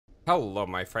Hello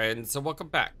my friends, and welcome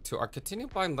back to our continued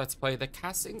blind let's play The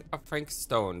Casting of Frank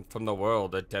Stone from the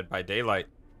world of Dead by Daylight.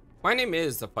 My name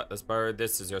is the FlightlessBird,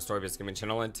 this is your story-based gaming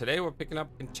channel, and today we're picking up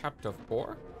in chapter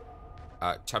 4.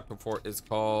 Chapter 4 is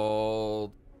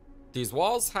called These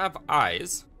Walls Have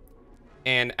Eyes,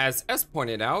 and as S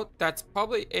pointed out, that's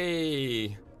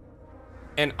probably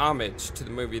an homage to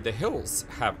the movie The Hills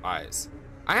Have Eyes.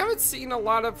 I haven't seen a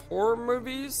lot of horror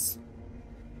movies.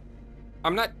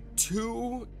 I'm not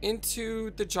too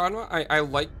into the genre. I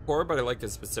like horror, but I like a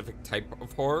specific type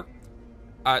of horror.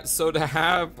 So to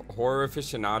have horror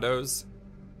aficionados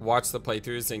watch the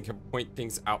playthroughs and can point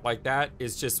things out like that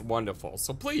is just wonderful.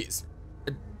 So please,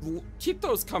 keep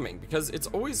those coming, because it's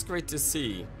always great to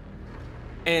see.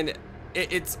 And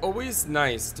it's always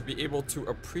nice to be able to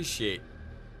appreciate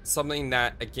something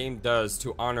that a game does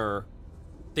to honor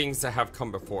things that have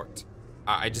come before it.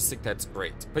 I just think that's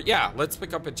great. But yeah, let's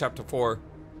pick up in chapter 4.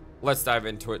 Let's dive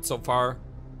into it. So far,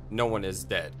 no one is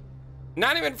dead.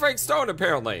 Not even Frank Stone,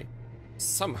 apparently.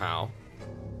 Somehow.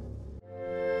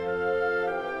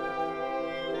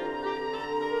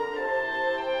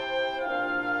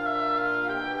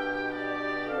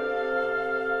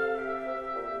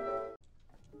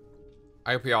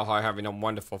 I hope you all are having a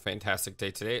wonderful, fantastic day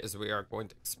today, as we are going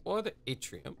to explore the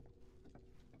atrium.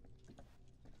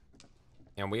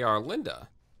 And we are Linda.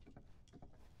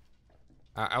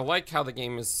 I like how the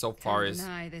game is so far is.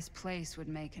 This place would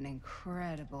make an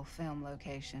incredible film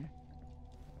location.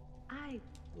 I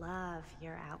love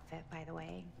your outfit, by the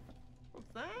way. Well,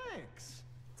 thanks.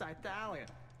 It's Italian.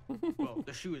 Well,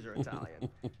 the shoes are Italian.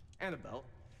 And a belt.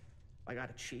 I got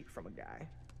a cheat from a guy.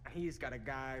 He's got a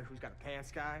guy who's got a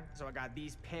pants guy. So I got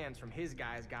these pants from his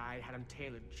guy's guy. Had them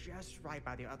tailored just right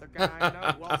by the other guy, you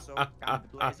know, who also got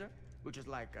the blazer, which is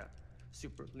like a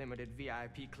super limited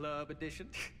VIP club edition.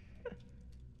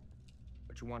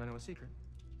 But you want to know a secret?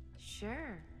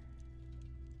 Sure.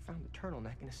 Found the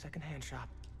turtleneck in a secondhand shop.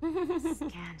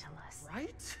 Scandalous.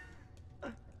 Right?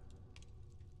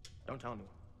 Don't tell anyone.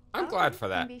 I'm glad for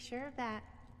that. Be sure of that.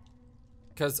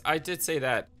 Because I did say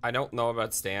that I don't know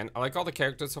about Stan. I like all the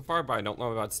characters so far, but I don't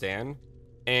know about Stan.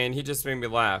 And he just made me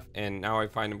laugh, and now I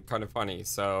find him kind of funny.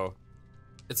 So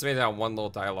it's made that one little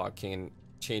dialogue can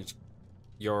change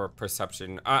your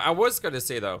perception. I was going to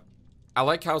say, though, I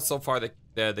like how so far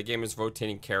the game is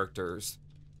rotating characters.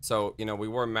 So, you know, we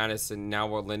were Madison, now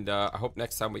we're Linda. I hope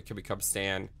next time we can become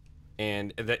Stan.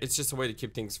 And it's just a way to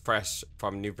keep things fresh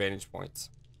from new vantage points.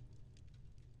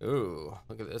 Ooh,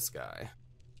 look at this guy.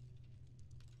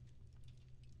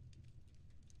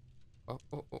 Oh,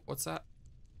 what's that?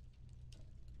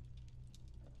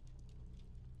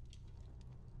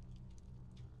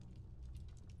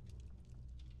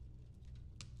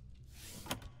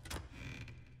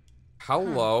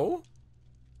 Hello?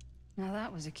 Now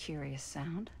that was a curious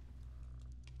sound.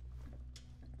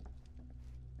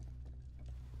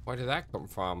 Where did that come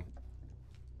from?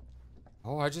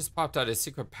 Oh, I just popped out a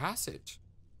secret passage.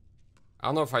 I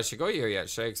don't know if I should go here yet.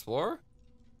 Should I explore?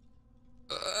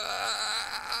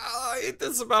 I hate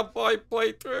this about blind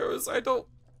playthroughs. I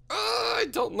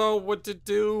don't know what to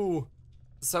do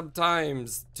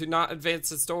sometimes to not advance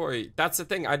the story. That's the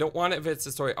thing. I don't want to advance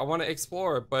the story. I want to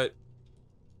explore, but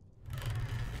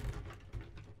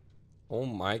oh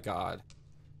my god.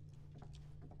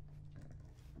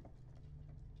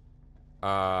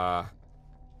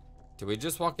 Did we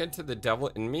just walk into the devil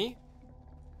in me?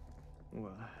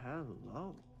 Well,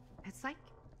 hello. It's like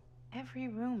every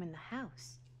room in the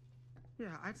house.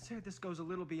 Yeah, I'd say this goes a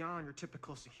little beyond your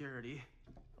typical security.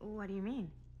 What do you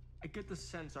mean? I get the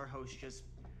sense our host just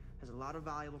has a lot of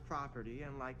valuable property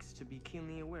and likes to be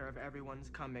keenly aware of everyone's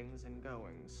comings and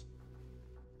goings.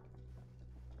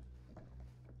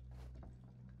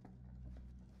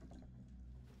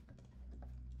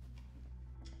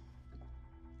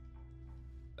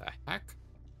 The heck?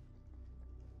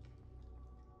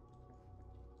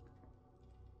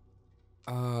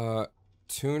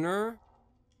 Tuner?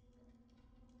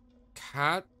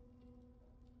 Cat?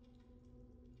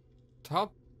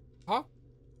 Top?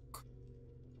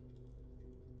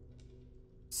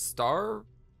 Star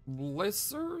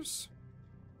Blisters?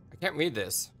 I can't read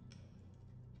this.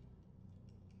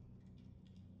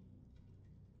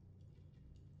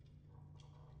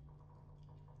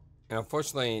 And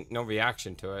unfortunately, no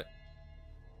reaction to it.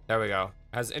 There we go.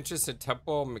 Has interest in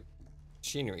temporal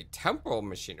machinery. Temporal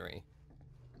machinery.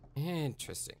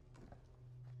 Interesting.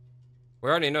 We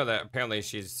already know that apparently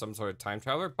she's some sort of time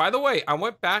traveler. By the way, I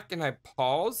went back and I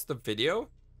paused the video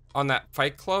on that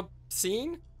Fight Club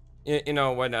scene. You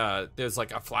know, when there's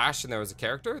like a flash and there was a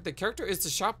character. The character is the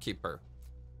shopkeeper.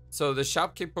 So the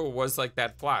shopkeeper was like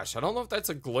that Flash. I don't know if that's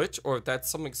a glitch or if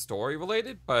that's something story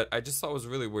related, but I just thought it was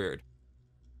really weird.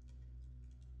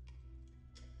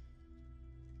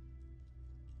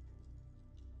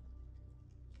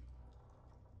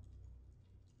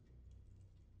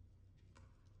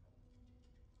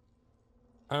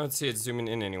 I don't see it zooming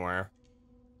in anywhere.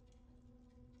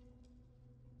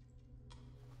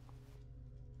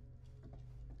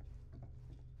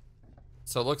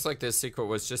 So it looks like this secret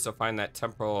was just to find that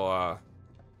temporal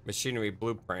machinery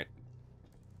blueprint.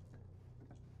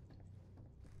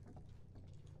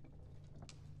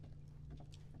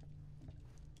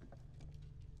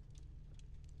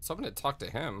 Something to talk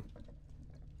to him.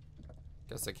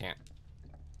 Guess I can't.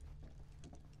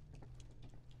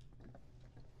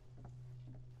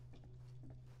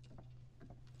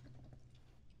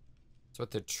 It's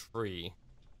with the tree.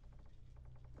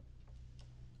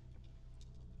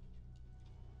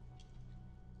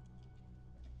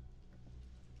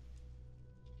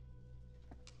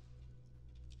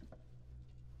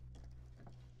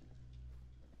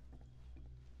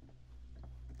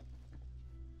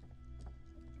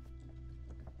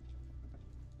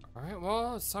 Alright,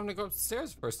 well, it's time to go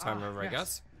upstairs first time ever, I yes.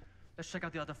 guess. Let's check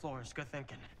out the other floors. Good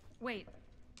thinking. Wait,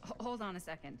 hold on a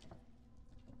second.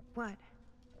 What?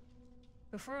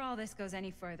 Before all this goes any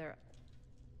further,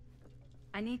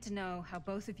 I need to know how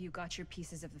both of you got your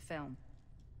pieces of the film.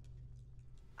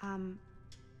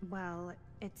 Well,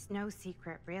 it's no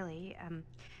secret, really.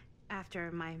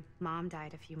 After my mom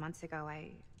died a few months ago,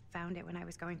 I found it when I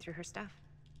was going through her stuff.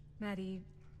 Maddie,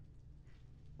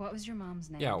 what was your mom's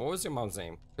name? Yeah, what was your mom's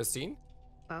name? Christine?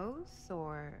 Both,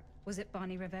 or... Was it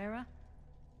Bonnie Rivera?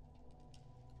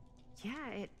 Yeah,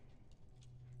 it...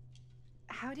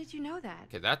 How did you know that?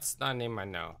 Okay, that's not a name I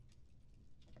know.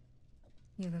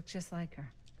 You look just like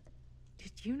her.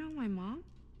 Did you know my mom?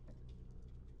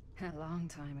 A long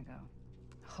time ago.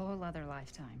 A whole other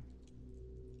lifetime.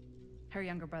 Her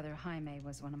younger brother, Jaime,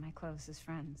 was one of my closest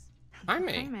friends.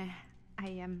 Jaime?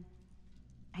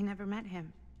 I never met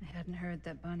him. I hadn't heard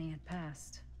that Bonnie had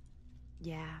passed.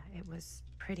 Yeah, it was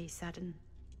pretty sudden.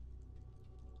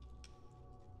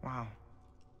 Wow.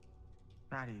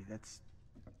 Maddie, it's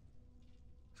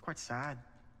quite sad.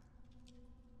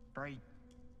 Very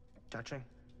touching.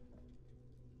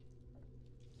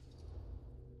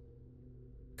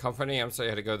 Comforting. I'm sorry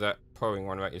you had to go that probing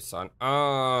one about your son.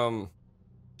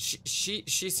 She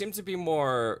seems to be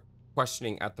more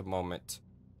questioning at the moment.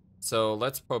 So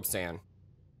let's probe Stan.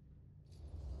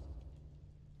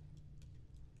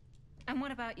 And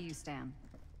what about you, Stan?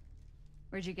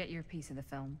 Where'd you get your piece of the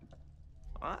film?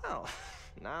 Well,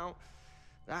 now,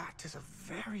 that is a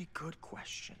very good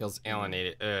question. Feels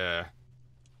alienated.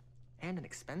 And an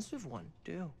expensive one,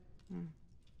 too.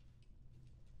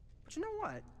 But you know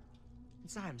what?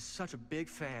 Since I am such a big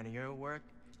fan of your work,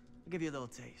 I'll give you a little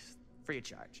taste, free of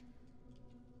charge.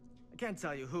 I can't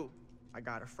tell you who I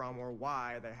got it from or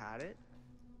why they had it.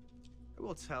 I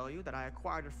will tell you that I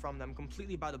acquired it from them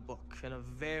completely by the book in a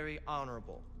very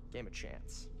honorable game of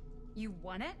chance. You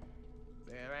won it?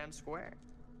 Fair and square.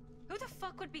 Who the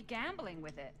fuck would be gambling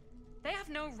with it? They have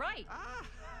no right.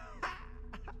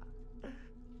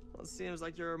 Well, it seems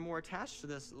like you're more attached to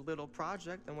this little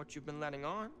project than what you've been letting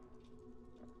on.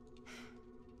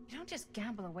 You don't just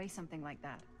gamble away something like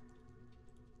that.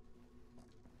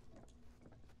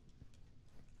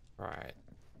 Right.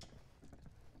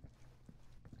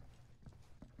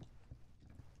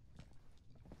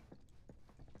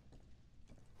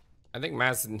 I think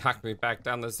Madison knocked me back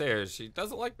down the stairs. She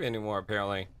doesn't like me anymore,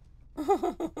 apparently.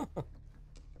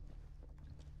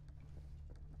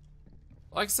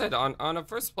 Like I said, on a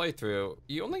first playthrough,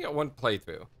 you only get one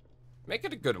playthrough. Make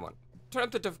it a good one. Turn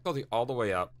up the difficulty all the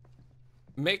way up.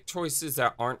 Make choices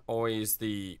that aren't always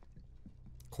the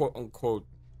quote-unquote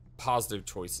positive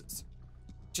choices.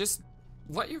 Just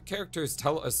let your characters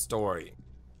tell a story.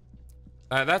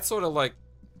 That's sort of like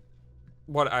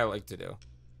what I like to do.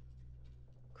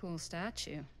 Cool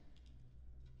statue.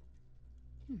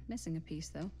 Missing a piece,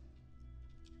 though.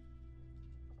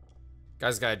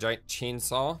 Guy's got a giant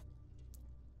chainsaw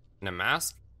and a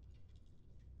mask.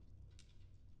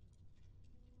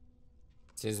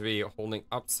 Seems to be holding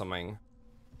up something.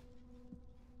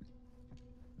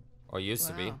 Or used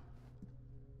to be.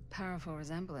 Powerful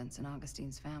resemblance in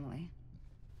Augustine's family.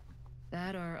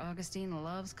 That or Augustine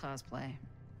loves cosplay.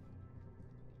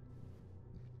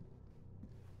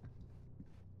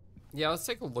 Yeah, let's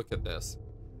take a look at this.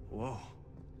 Whoa.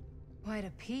 Quite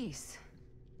a piece.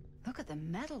 Look at the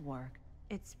metalwork.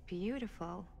 It's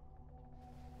beautiful.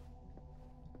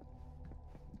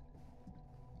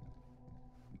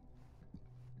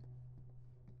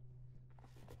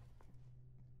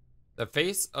 The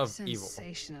face of evil.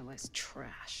 Sensationalist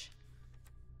trash.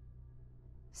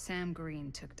 Sam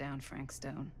Green took down Frank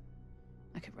Stone.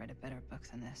 I could write a better book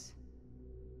than this.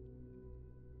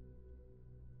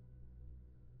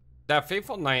 That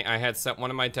fateful night, I had sent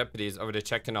one of my deputies over to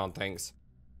check in on things.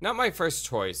 Not my first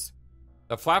choice.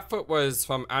 The Flatfoot was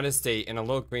from out of state and a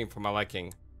little green for my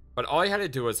liking, but all he had to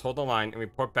do was hold the line and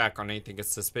report back on anything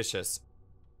suspicious.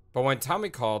 But when Tommy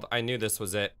called, I knew this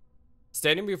was it.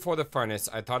 Standing before the furnace,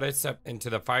 I thought I'd stepped into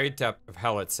the fiery depth of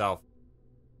hell itself.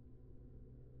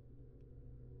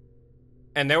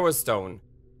 And there was Stone,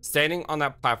 standing on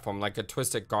that platform like a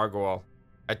twisted gargoyle,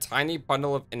 a tiny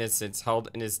bundle of innocence held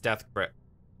in his death grip.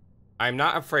 I am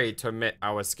not afraid to admit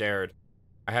I was scared.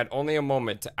 I had only a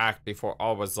moment to act before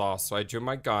all was lost, so I drew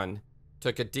my gun,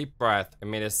 took a deep breath, and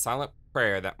made a silent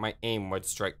prayer that my aim would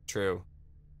strike true.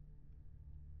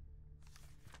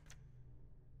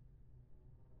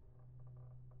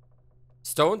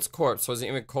 Stone's corpse wasn't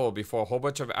even cold before a whole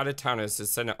bunch of out-of-towners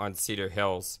descended on Cedar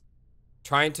Hills,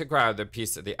 trying to grab their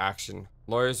piece of the action.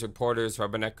 Lawyers, reporters,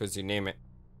 rubberneckers, you name it.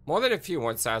 More than a few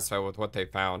weren't satisfied with what they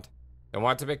found. They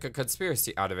wanted to make a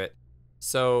conspiracy out of it.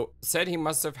 So, said he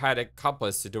must have had an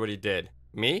accomplice to do what he did.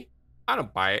 Me? I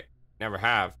don't buy it. Never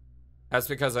have. That's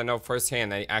because I know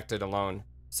firsthand that he acted alone.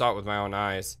 Saw it with my own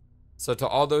eyes. So to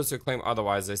all those who claim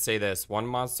otherwise, I say this. One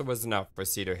monster was enough for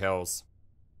Cedar Hills.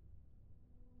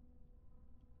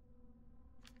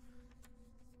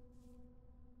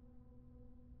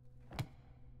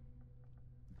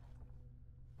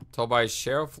 Told by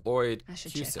Sheriff Lloyd I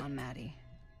should Cusick. check on Maddie.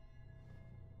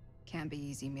 Can't be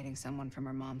easy meeting someone from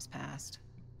her mom's past.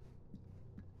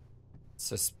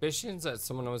 Suspicions that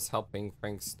someone was helping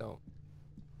Frank Stone.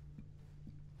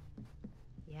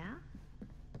 Yeah?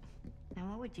 And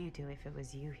what would you do if it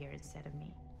was you here instead of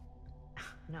me?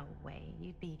 No way.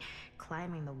 You'd be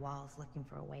climbing the walls looking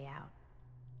for a way out.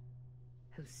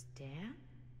 Who's Dan?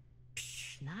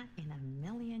 Psh, not in a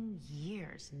million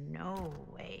years. No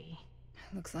way.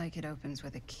 Looks like it opens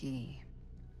with a key.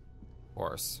 Of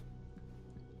course.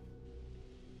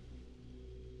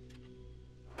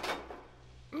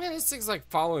 Man, this thing's like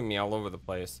following me all over the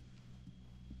place.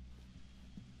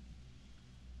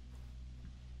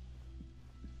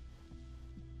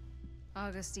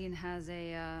 Augustine has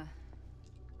a,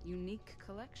 unique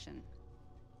collection.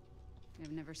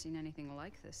 I've never seen anything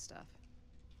like this stuff.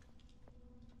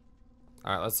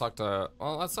 Alright, let's talk to...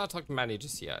 Well, let's not talk to Maddie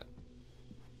just yet.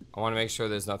 I want to make sure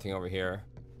there's nothing over here.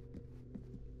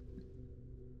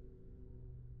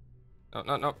 No,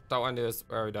 no, no. Don't want to do this.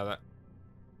 We already done that.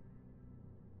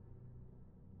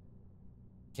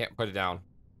 Can't put it down.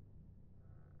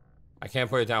 I can't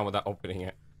put it down without opening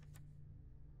it.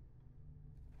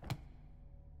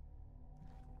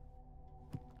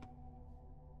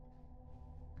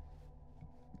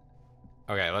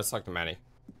 Okay, let's talk to Maddie.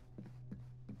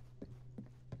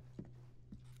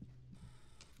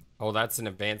 Oh, that's an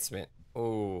advancement.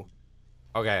 Ooh.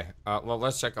 Okay, well,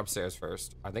 let's check upstairs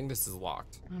first. I think this is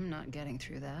locked. I'm not getting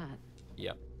through that.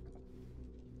 Yep.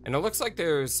 And it looks like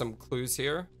there's some clues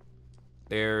here.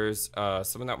 There's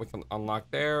something that we can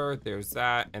unlock there. There's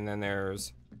that, and then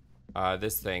there's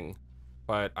this thing.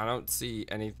 But I don't see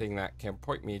anything that can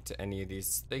point me to any of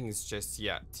these things just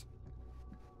yet.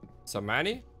 So,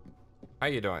 Maddie, how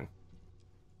you doing?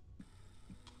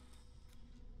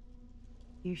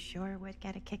 You sure would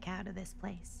get a kick out of this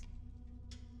place.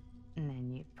 And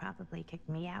then you'd probably kick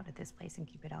me out of this place and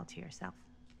keep it all to yourself.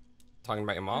 Talking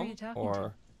about your Who are mom? you talking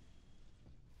Or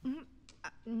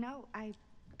No, I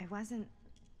wasn't.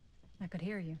 I could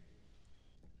hear you.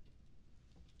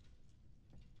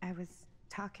 I was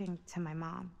talking to my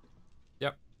mom.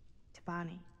 Yep. To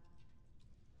Bonnie.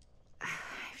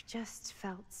 I've just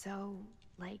felt so,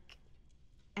 like,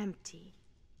 empty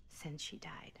since she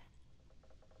died.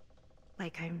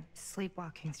 Like I'm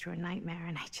sleepwalking through a nightmare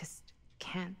and I just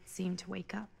can't seem to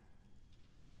wake up.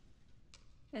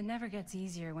 It never gets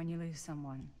easier when you lose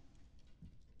someone.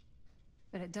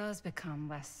 But it does become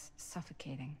less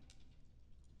suffocating.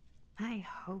 I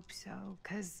hope so,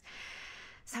 because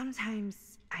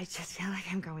sometimes I just feel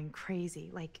like I'm going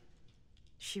crazy. Like,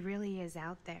 she really is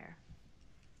out there,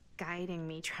 guiding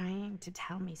me, trying to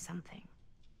tell me something.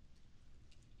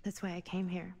 That's why I came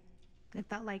here. It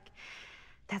felt like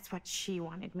that's what she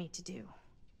wanted me to do.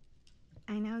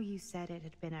 I know you said it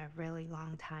had been a really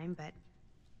long time, but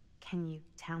can you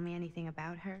tell me anything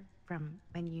about her from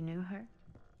when you knew her?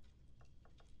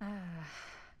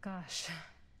 Gosh.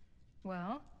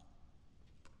 Well,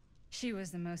 she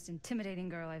was the most intimidating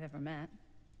girl I've ever met.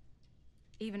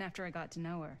 Even after I got to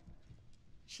know her.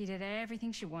 She did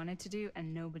everything she wanted to do,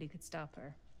 and nobody could stop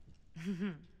her.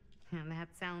 And that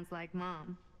sounds like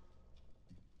Mom.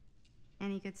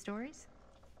 Any good stories?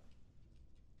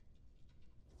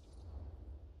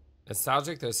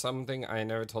 Nostalgic, there's something I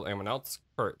never told anyone else.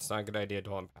 Kurt, it's not a good idea to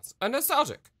hold him past.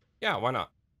 Nostalgic. Yeah, why not?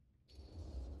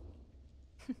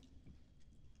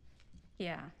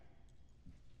 Yeah.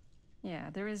 Yeah,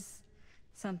 there is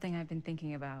something I've been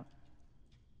thinking about.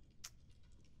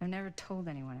 I've never told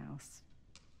anyone else.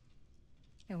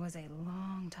 It was a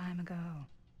long time ago.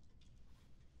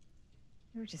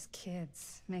 We were just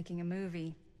kids making a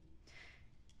movie.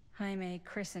 Jaime,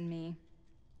 Chris, and me.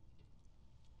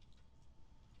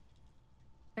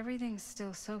 Everything's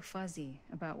still so fuzzy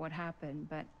about what happened,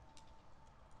 but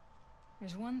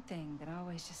there's one thing that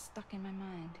always just stuck in my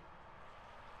mind.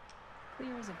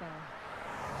 Clear as a bell.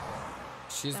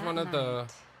 She's That one of the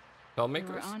night, we were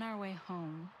filmmakers? on our way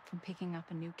home from picking up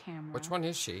a new camera. Which one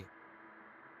is she?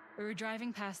 We were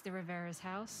driving past the Rivera's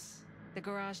house. The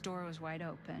garage door was wide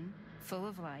open, full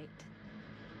of light.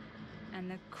 And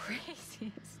the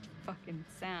craziest fucking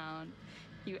sound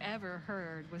you ever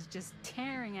heard was just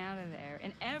tearing out of there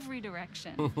in every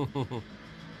direction. And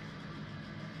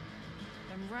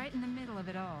right in the middle of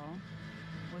it all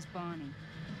was Bonnie.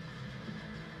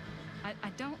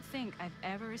 I don't think I've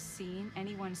ever seen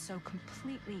anyone so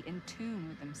completely in tune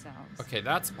with themselves. Okay,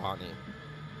 that's Bonnie.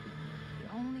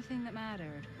 The only thing that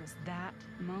mattered was that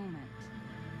moment.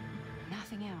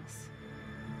 Nothing else.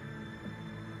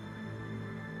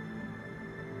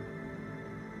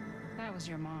 That was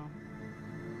your mom.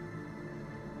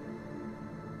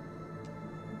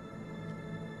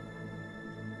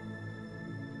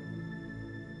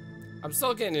 I'm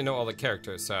still getting to know all the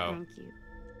characters, so. Thank you.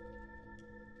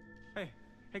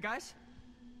 Hey guys.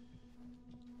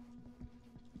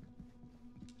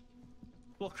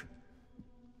 Look.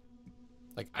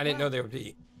 Like, I didn't know they would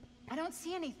be. I don't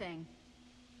see anything.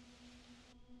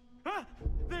 Ah!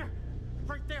 There!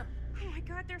 Right there! Oh my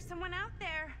god, there's someone out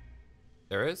there.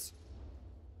 There is?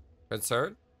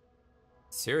 Concerned?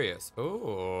 Serious.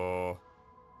 Ooh.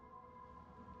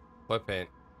 Flippant.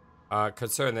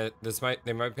 Concerned that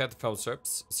they might be at the film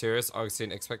strips. Serious.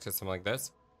 Augustine expected something like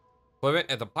this.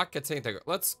 Flippant, if the plot gets anything,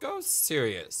 let's go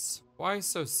serious. Why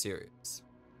so serious?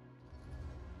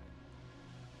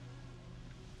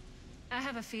 I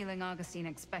have a feeling Augustine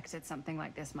expected something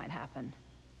like this might happen.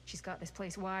 She's got this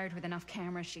place wired with enough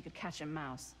cameras she could catch a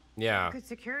mouse. Yeah. Good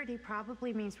security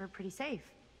probably means we're pretty safe.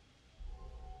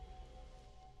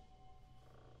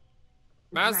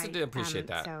 Madison Right, did appreciate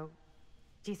that. So,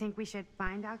 do you think we should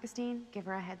find Augustine? Give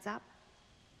her a heads up?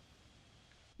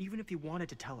 Even if you wanted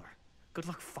to tell her, good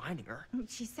luck finding her.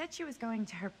 She said she was going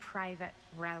to her private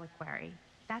reliquary.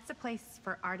 That's a place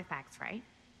for artifacts, right?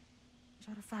 There's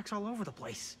artifacts all over the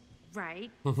place.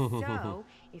 Right. So,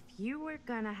 if you were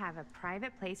gonna have a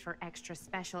private place for extra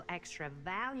special, extra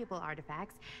valuable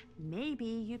artifacts, maybe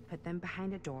you'd put them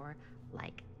behind a door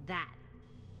like that.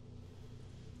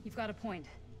 You've got a point.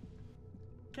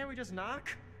 Can't we just knock?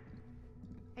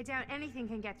 I doubt anything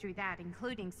can get through that,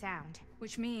 including sound.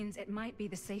 Which means it might be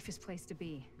the safest place to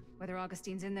be, whether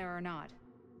Augustine's in there or not.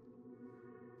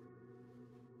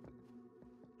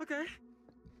 Okay.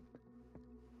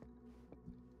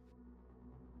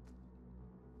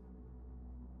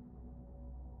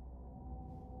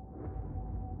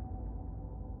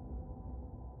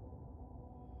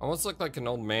 Almost looked like an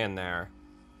old man there.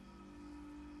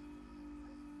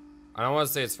 I don't want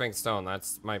to say it's Frank Stone,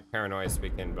 that's my paranoia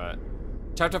speaking, but...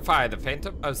 Chapter 5, The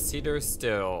Phantom of Cedar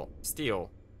Steel.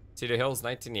 Cedar Hills,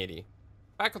 1980.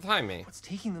 Back with Jaime. What's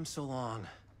taking them so long?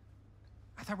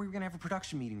 I thought we were gonna have a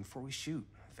production meeting before we shoot.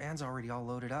 Van's already all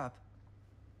loaded up.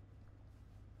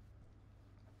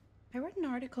 I read an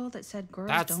article that said girls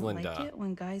That's don't Linda. like it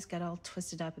when guys get all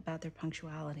twisted up about their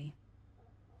punctuality.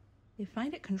 They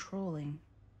find it controlling.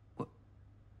 What?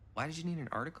 Why did you need an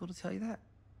article to tell you that?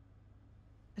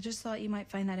 I just thought you might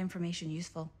find that information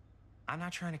useful. I'm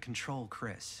not trying to control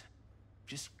Chris.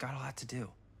 Just got a lot to do.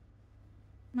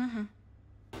 Uh-huh.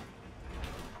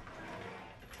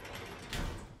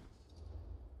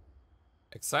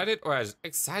 Excited or as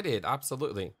excited?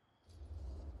 Absolutely.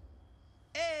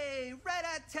 Hey, right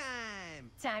on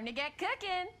time! Time to get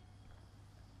cooking.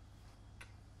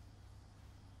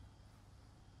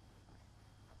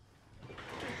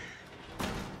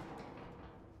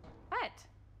 What?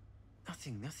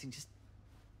 Nothing. Just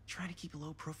trying to keep a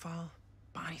low profile.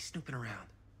 Bonnie's snooping around.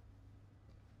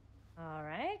 All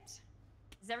right.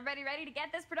 Is everybody ready to get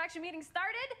this production meeting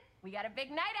started? We got a big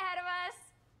night ahead of us.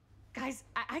 Guys,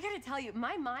 I gotta tell you,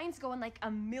 my mind's going like a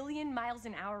million miles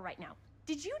an hour right now.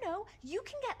 Did you know you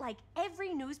can get like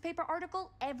every newspaper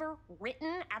article ever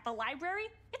written at the library?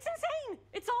 It's insane.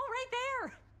 It's all right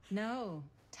there. No.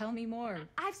 Tell me more.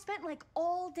 I've spent like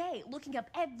all day looking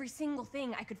up every single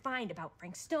thing I could find about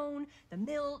Frank Stone, the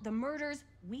mill, the murders.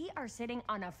 We are sitting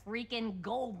on a freaking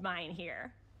gold mine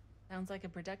here. Sounds like a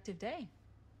productive day.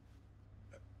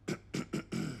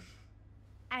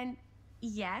 And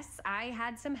yes, I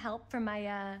had some help from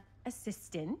my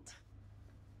assistant.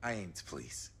 I aim to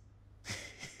please.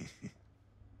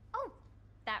 Oh,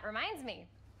 that reminds me.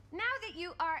 Now that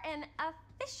you are an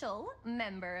official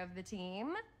member of the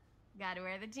team, gotta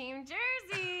wear the team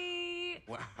jersey.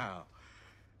 Wow.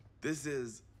 This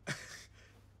is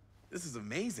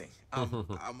amazing.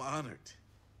 I'm honored.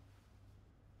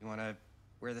 You wanna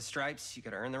wear the stripes? You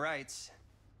gotta earn the rights.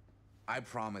 I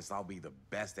promise I'll be the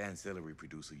best ancillary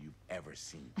producer you've ever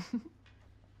seen.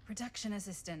 Production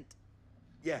assistant.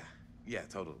 Yeah,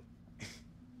 totally.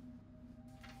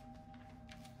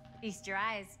 Feast your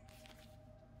eyes.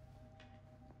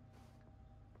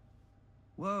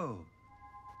 Whoa.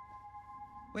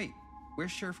 Wait,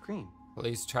 where's Sheriff Green?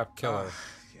 Police trap killer.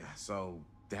 Yeah, so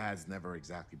Dad's never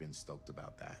exactly been stoked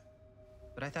about that.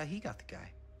 But I thought he got the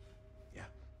guy. Yeah.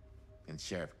 And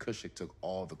Sheriff Cushik took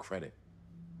all the credit.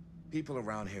 People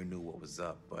around here knew what was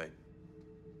up, but...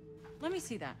 Let me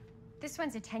see that. This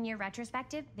one's a 10-year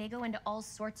retrospective. They go into all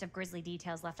sorts of grisly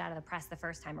details left out of the press the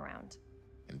first time around.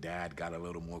 And Dad got a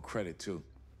little more credit, too.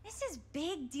 This is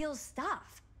big deal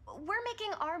stuff. We're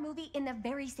making our movie in the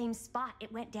very same spot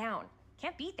it went down.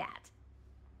 Can't beat that.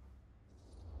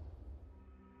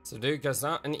 So Duke is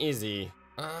not uneasy.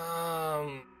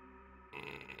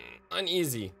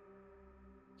 Uneasy.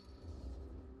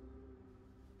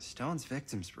 Stone's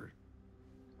victims were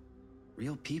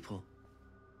real people.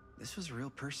 This was a real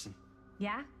person.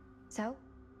 Yeah? So?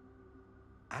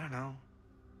 I don't know.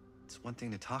 It's one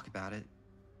thing to talk about it.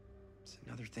 It's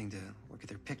another thing to look at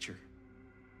their picture.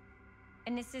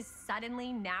 And this is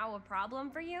suddenly now a problem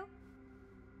for you?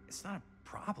 It's not a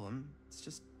problem. It's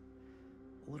just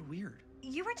a little weird.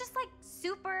 You were just like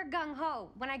super gung-ho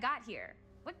when I got here.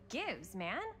 What gives,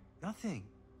 man? Nothing.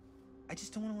 I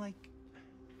just don't want to, like,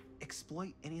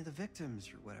 exploit any of the victims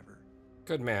or whatever.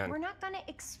 Good man. We're not gonna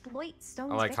exploit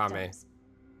Stone's I like Hame. victims.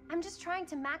 I'm just trying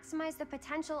to maximize the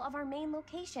potential of our main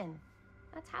location.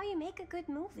 That's how you make a good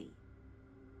movie.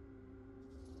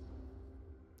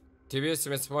 Dubious to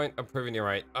miss point, I'm proving you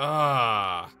right.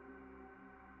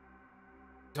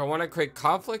 Do I want to create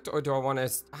conflict or do I want to...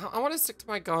 I want to stick to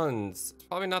my guns. It's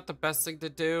probably not the best thing to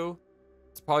do.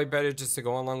 It's probably better just to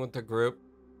go along with the group.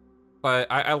 But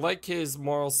I like his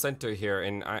moral center here,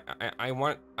 and I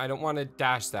don't want to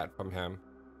dash that from him.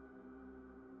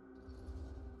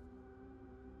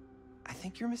 I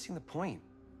think you're missing the point.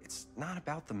 It's not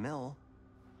about the mill.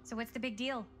 So what's the big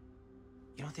deal?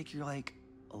 You don't think you're, like,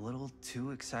 a little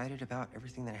too excited about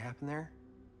everything that happened there?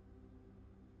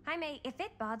 Jaime, if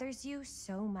it bothers you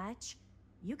so much,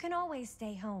 you can always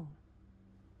stay home.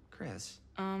 Chris?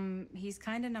 He's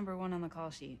kinda #1 on the call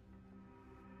sheet.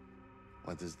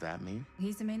 What does that mean?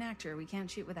 He's the main actor. We can't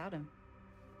shoot without him.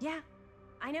 Yeah,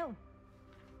 I know.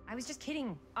 I was just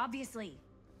kidding, obviously.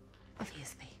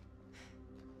 Obviously.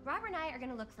 Robert and I are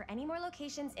gonna look for any more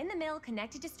locations in the mill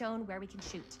connected to Stone where we can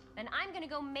shoot. Then I'm gonna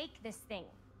go make this thing,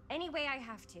 any way I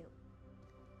have to.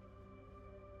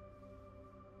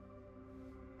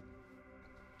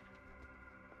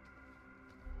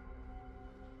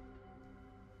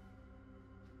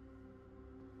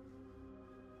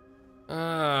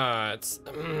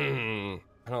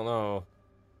 I don't know.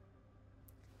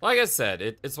 Like I said,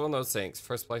 it's one of those things.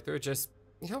 First playthrough, just,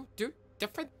 do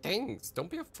different things.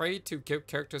 Don't be afraid to give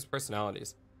characters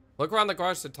personalities. Look around the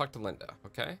garage to talk to Linda,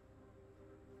 okay?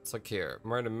 Let's look here.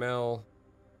 Murder Mill.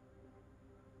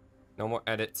 No more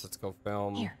edits. Let's go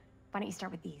film. Here, why don't you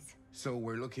start with these? So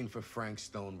we're looking for Frank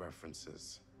Stone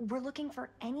references. We're looking for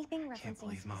anything referencing can't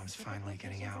believe Mom's specific finally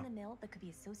getting locations out. in the mill that could be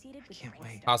associated with can't Frank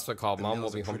wait. Stone. Hospital call. The Mom will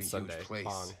mill's a be home pretty huge Sunday. place.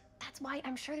 On. That's why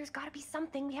I'm sure there's gotta be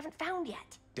something we haven't found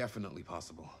yet. Definitely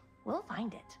possible. We'll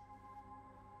find it.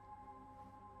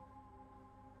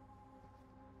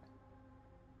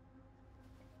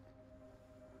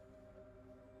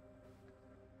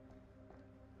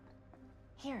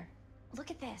 Here, look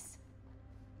at this.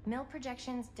 Mill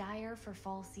projections dire for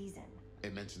fall season.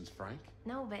 It mentions Frank?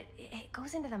 No, but it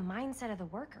goes into the mindset of the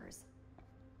workers.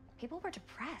 People were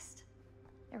depressed.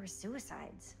 There were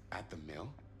suicides. At the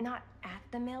mill? Not at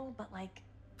the mill, but like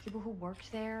people who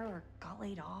worked there or got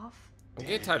laid off. I'm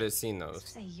getting tired of seeing This those.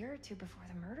 was a year or two before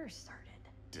the murders started.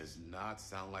 Does not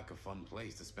sound like a fun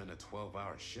place to spend a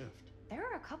 12-hour shift. There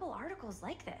are a couple articles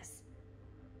like this.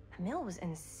 The mill was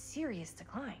in serious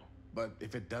decline. But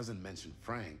if it doesn't mention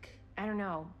Frank... I don't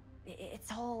know.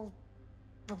 It's all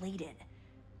related.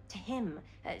 To him,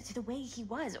 to the way he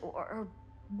was, or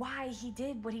why he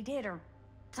did what he did or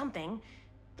something.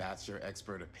 That's your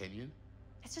expert opinion?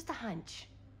 It's just a hunch.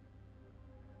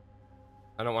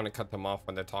 I don't want to cut them off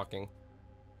when they're talking.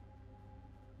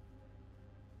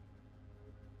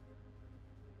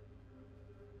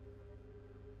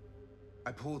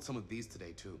 I pulled some of these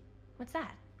today, too. What's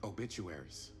that?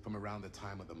 Obituaries from around the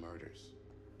time of the murders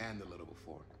and a little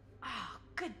before. Oh,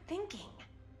 good thinking.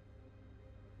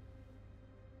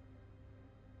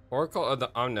 Oracle of the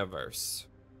Omniverse.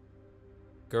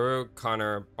 Guru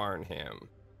Connor Barnham.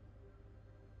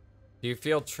 Do you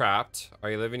feel trapped?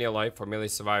 Are you living your life or merely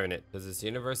surviving it? Does this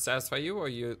universe satisfy you, or are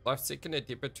you left seeking a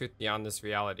deeper truth beyond this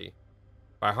reality?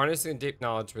 By harnessing deep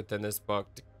knowledge within this book,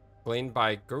 gleaned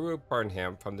by Guru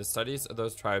Burnham from the studies of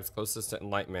those tribes closest to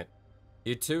enlightenment,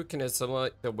 you too can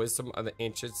assimilate the wisdom of the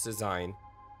ancients' design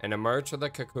and emerge from the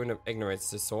cocoon of ignorance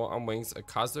to soar on wings of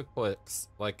cosmic bliss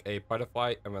like a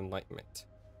butterfly of enlightenment.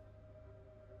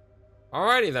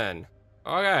 Alrighty then.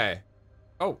 Okay.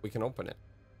 Oh, we can open it.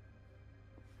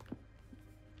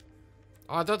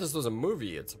 Oh, I thought this was a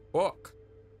movie. It's a book.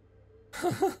 I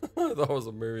thought it was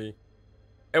a movie.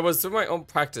 It was through my own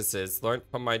practices, learned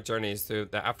from my journeys through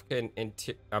the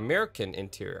American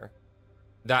interior,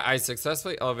 that I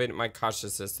successfully elevated my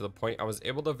consciousness to the point I was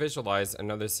able to visualize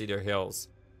another Cedar Hills,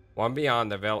 one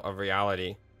beyond the veil of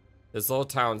reality. This little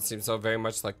town seems so very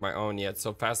much like my own, yet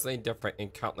so fascinatingly different in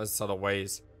countless subtle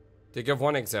ways. To give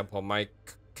one example, my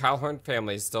Calhoun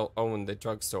family still owned the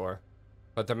drugstore,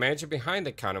 but the manager behind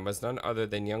the counter was none other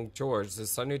than young George, the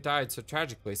son who died so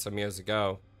tragically some years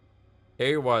ago. Here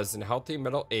he was, in healthy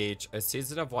middle age, a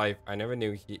season of life I never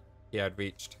knew he had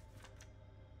reached.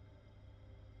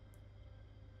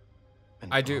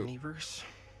 I do. Omniverse?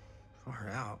 Far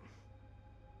out.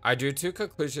 I drew two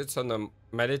conclusions from the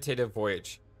meditative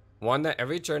voyage. One, that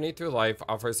every journey through life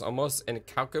offers almost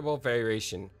incalculable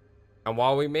variation, and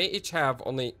while we may each have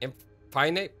only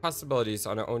finite possibilities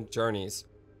on our own journeys,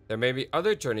 there may be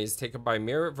other journeys taken by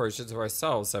mirror versions of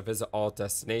ourselves that visit all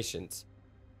destinations.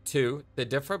 2, the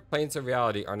different planes of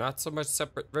reality are not so much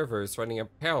separate rivers running in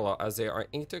parallel as they are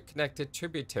interconnected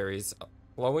tributaries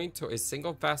flowing to a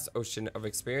single vast ocean of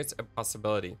experience and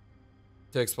possibility.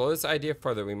 To explore this idea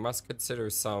further, we must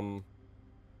consider some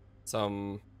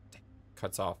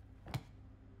cuts off.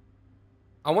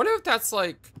 I wonder if that's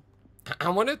like, I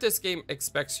wonder if this game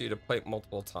expects you to play it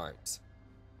multiple times.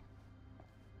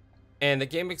 And the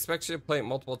game expects you to play it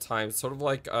multiple times, sort of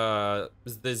like the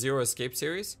Zero Escape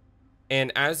series.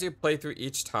 And as you play through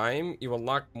each time, you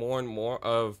unlock more and more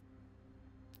of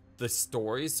the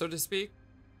story, so to speak.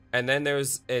 And then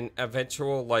there's an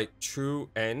eventual, like, true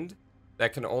end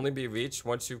that can only be reached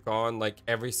once you've gone, like,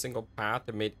 every single path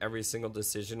and made every single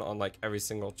decision on, like, every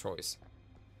single choice.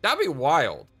 That'd be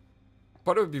wild.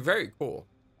 But it would be very cool.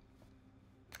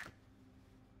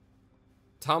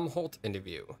 Tom Holt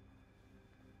interview.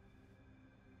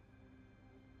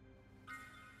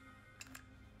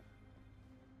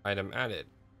 Item added.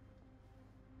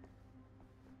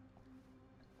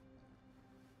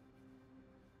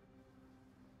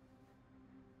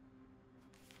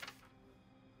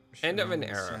 End of an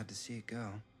era. Sad to see it go.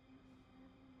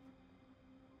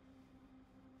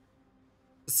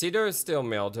 Cedar Steel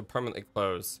Mill to permanently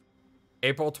close.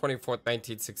 April 24th,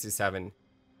 1967.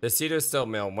 The Cedar Steel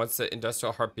Mill, once the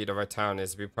industrial heartbeat of our town,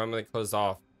 is to be permanently closed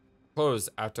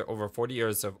after over 40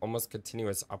 years of almost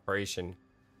continuous operation.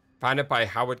 Founded by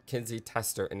Howard Kinsey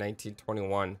Tester in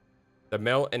 1921, the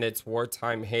mill in its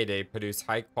wartime heyday produced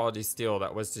high-quality steel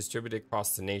that was distributed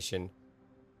across the nation.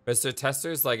 Mr.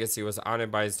 Tester's legacy was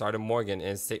honored by his daughter Morgan in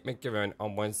a statement given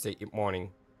on Wednesday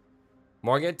morning.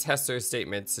 Morgan Tester's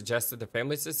statement suggested the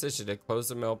family's decision to close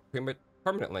the mill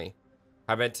permanently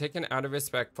had been taken out of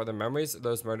respect for the memories of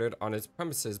those murdered on its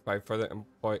premises by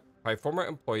former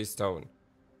employee Stone.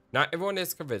 Not everyone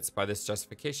is convinced by this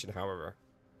justification, however.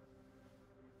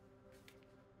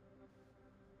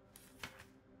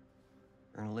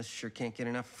 Journalists sure can't get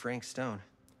enough of Frank Stone.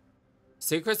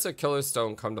 Secrets of Killer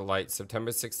Stone come to light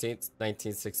September 16,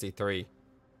 1963.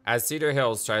 As Cedar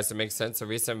Hills tries to make sense of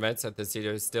recent events at the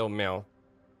Cedar Steel Mill,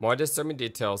 more disturbing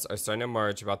details are starting to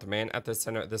emerge about the man at the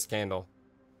center of the scandal.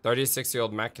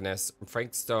 36-year-old machinist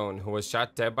Frank Stone, who was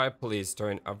shot dead by police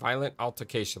during a violent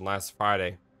altercation last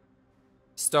Friday.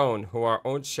 Stone, who our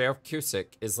own Sheriff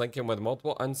Cusick is linking with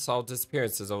multiple unsolved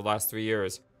disappearances over the last 3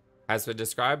 years, has been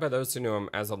described by those who knew him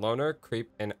as a loner,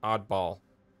 creep, and oddball.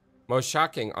 Most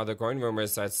shocking are the growing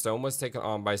rumors that Stone was taken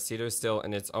on by Cedar Steel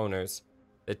and its owners,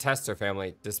 the Tester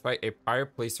family, despite a prior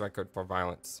police record for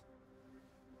violence.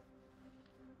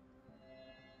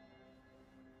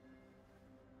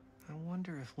 I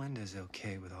wonder if Linda's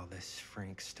okay with all this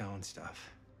Frank Stone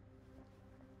stuff.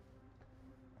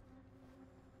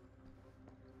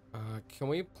 Can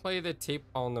we play the tape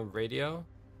on the radio?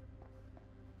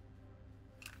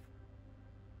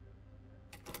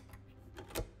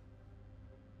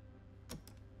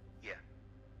 Yeah.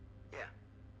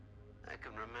 I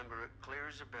can remember it clear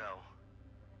as a bell.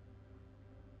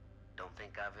 Don't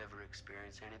think I've ever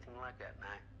experienced anything like that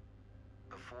night.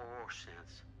 Before or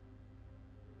since.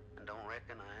 And don't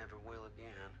reckon I ever will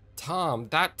again. Tom,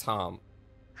 that Tom.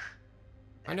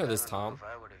 I know this I don't know Tom. if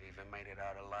I would have even made it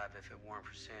out alive if it weren't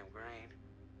for Sam Green.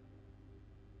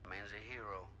 Man's a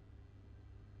hero.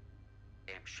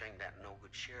 Damn shame that no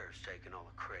good sheriff's taking all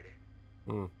the credit.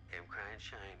 Damn crying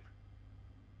shame.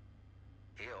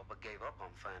 He all but gave up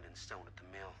on finding Stone at the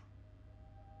mill.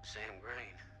 Sam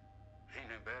Green, he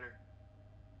knew better.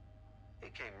 He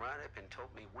came right up and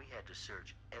told me we had to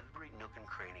search every nook and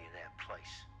cranny of that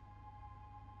place.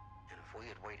 And if we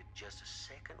had waited just a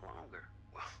second longer,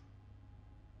 well,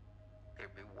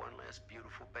 there'd be one less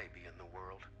beautiful baby in the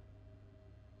world.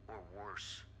 Or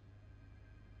worse.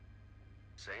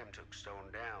 Sam took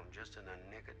Stone down just in the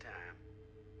nick of time.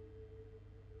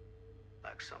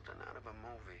 Like something out of a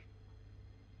movie.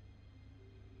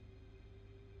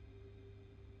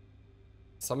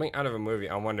 Something out of a movie.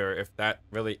 I wonder if that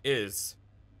really is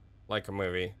like a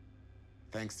movie.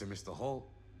 Thanks to Mr. Holt,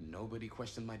 nobody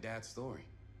questioned my dad's story.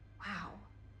 Wow.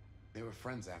 They were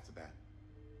friends after that.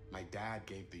 My dad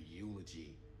gave the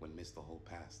eulogy when Mr. Holt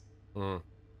passed.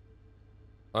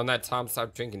 On that, Tom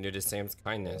stopped drinking due to Sam's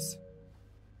kindness.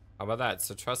 How about that?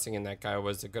 So trusting in that guy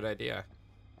was a good idea.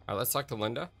 Alright, let's talk to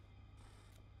Linda.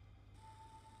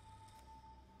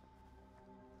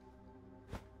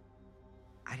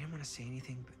 I didn't want to say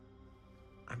anything, but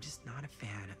I'm just not a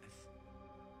fan of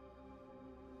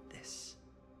this.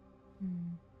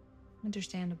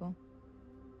 Understandable.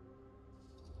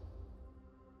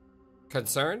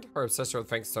 Concerned? Her obsession with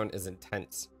Frank Stone is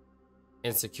intense.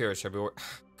 Insecure, should be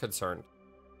concerned.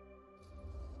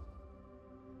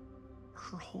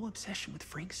 Her whole obsession with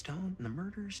Frank Stone and the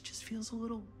murders just feels a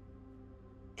little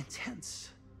intense.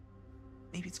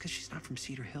 Maybe it's because she's not from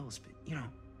Cedar Hills, but you know,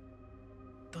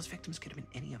 those victims could have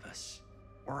been any of us,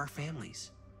 or our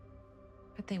families.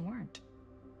 But they weren't.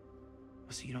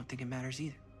 So you don't think it matters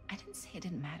either? I didn't say it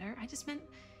didn't matter. I just meant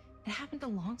it happened a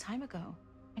long time ago.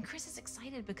 And Chris is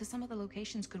excited because some of the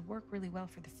locations could work really well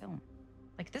for the film.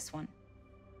 Like this one.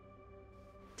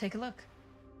 Take a look.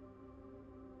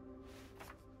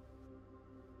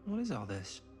 What is all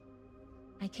this?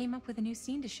 I came up with a new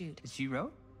scene to shoot. That you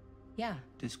wrote? Yeah.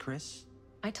 Does Chris?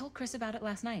 I told Chris about it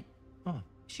last night. Oh,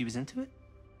 she was into it?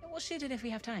 We'll shoot it if we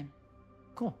have time.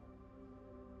 Cool.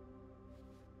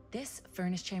 This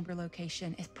furnace chamber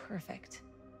location is perfect.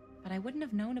 But I wouldn't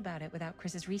have known about it without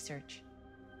Chris's research.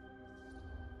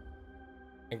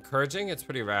 Encouraging? It's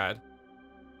pretty rad.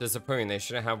 Disapproving? They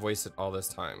shouldn't have wasted all this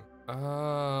time.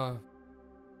 I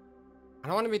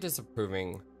don't want to be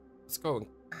disapproving. Let's go.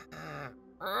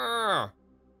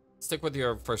 Stick with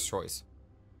your first choice.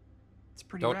 It's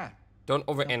pretty rad. Don't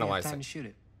overanalyze time it. to shoot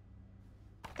it.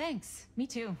 Thanks. Me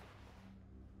too.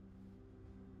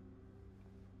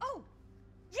 Oh!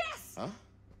 Yes! Huh?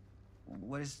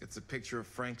 What is... It's a picture of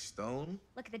Frank Stone?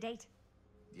 Look at the date.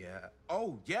 Yeah.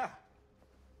 Oh, yeah.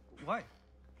 What?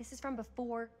 This is from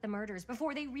before the murders,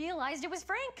 before they realized it was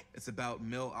Frank. It's about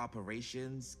mill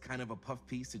operations, kind of a puff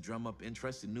piece to drum up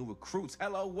interest in new recruits.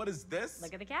 Hello, what is this?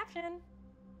 Look at the caption.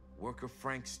 Worker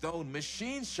Frank Stone,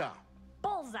 machine shop.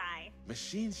 Bullseye.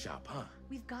 Machine shop, huh?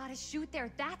 We've got to shoot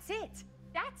there. That's it.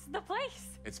 That's the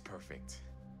place. It's perfect.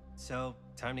 So,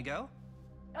 time to go?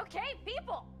 Okay,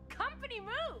 people. Company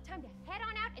move. Time to head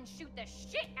on out and shoot the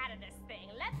shit out of this thing.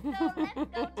 Let's go,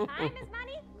 let's go. Time is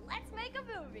money. Let's make a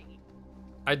movie.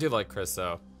 I do like Chris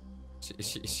though.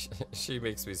 She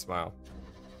makes me smile.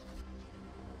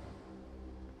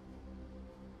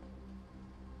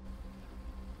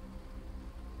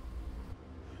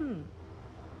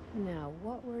 Now,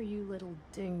 what were you little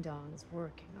ding-dongs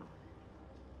working on?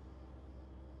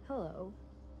 Hello.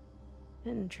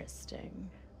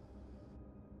 Interesting.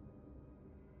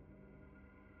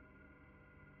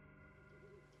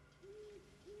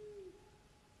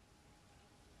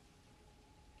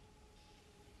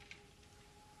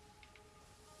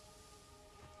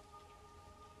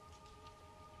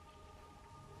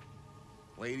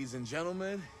 Ladies and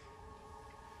gentlemen,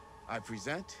 I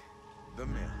present the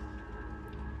mill.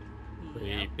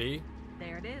 Creepy.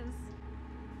 There it is.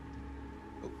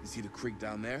 Oh, you see the creek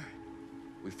down there?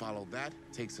 We follow that,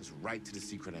 takes us right to the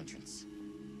secret entrance.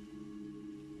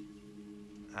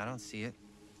 I don't see it.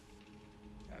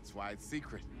 That's why it's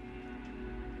secret.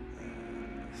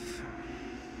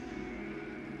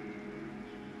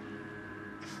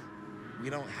 We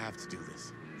don't have to do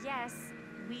this. Yes,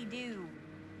 We do.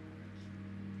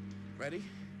 Ready?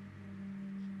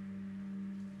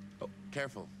 Oh,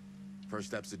 careful. First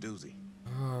step's a doozy.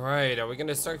 Alright, are we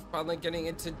gonna start finally getting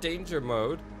into danger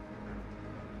mode?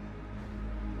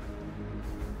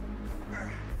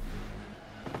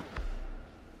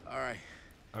 Alright.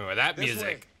 Oh, with that This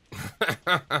music.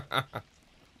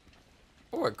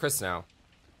 Oh, we're Chris now.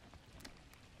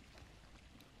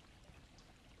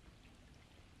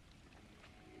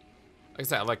 Like I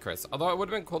said, I like Chris. Although it would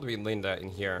have been cool to be Linda in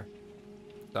here.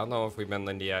 I don't know if we've been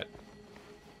Linda yet.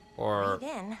 Or...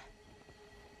 Right in.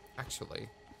 Actually...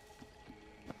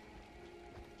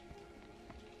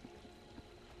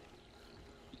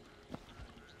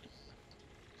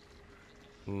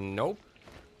 Nope.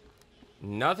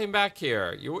 Nothing back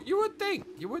here. You would think.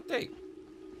 You would think.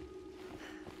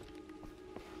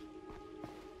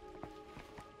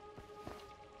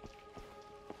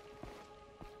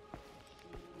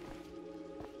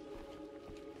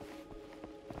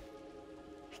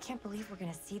 I can't believe we're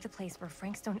gonna see the place where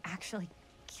Frank Stone actually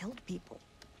killed people.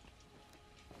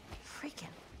 Freaking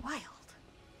wild.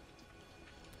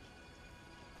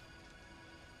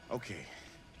 Okay.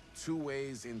 2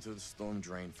 ways into the storm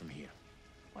drain from here.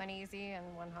 One easy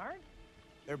and one hard?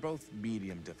 They're both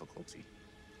medium difficulty.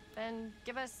 Then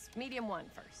give us medium 1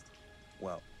 first.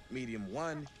 Well, medium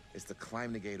 1 is to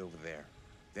climb the gate over there.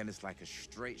 Then it's like a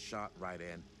straight shot right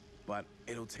in, but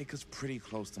it'll take us pretty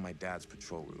close to my dad's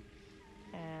patrol route.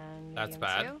 And That's medium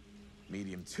bad. 2?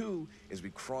 Medium 2 is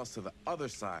we cross to the other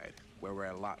side, where we're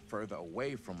a lot further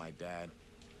away from my dad,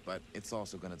 but it's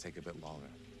also gonna take a bit longer.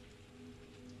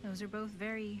 Those are both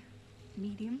very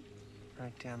medium.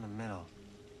 Right down the middle.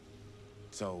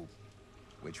 So,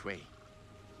 which way?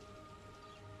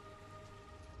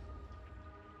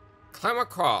 Climb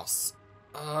across.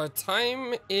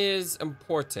 Time is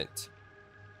important.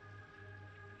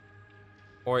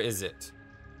 Or is it?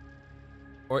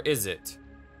 Or is it?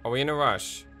 Are we in a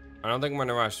rush? I don't think we're in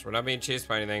a rush. We're not being chased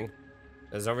by anything.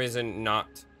 There's no reason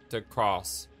not to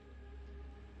cross.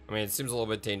 I mean, it seems a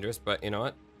little bit dangerous, but you know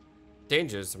what?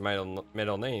 Danger's my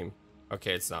middle name.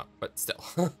 Okay, it's not, but still.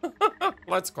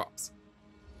 Let's cross.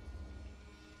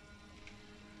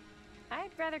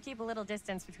 I'd rather keep a little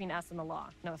distance between us and the law.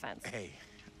 No offense. Hey,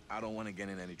 I don't want to get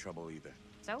in any trouble either.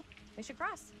 So, we should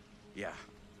cross. Yeah.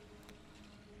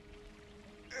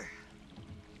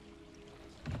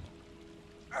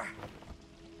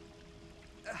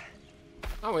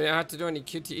 Oh, we didn't have to do any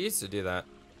QTEs to do that.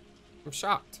 I'm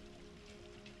shocked.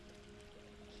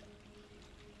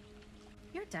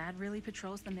 Your dad really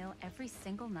patrols the mill every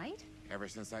single night? Ever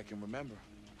since I can remember.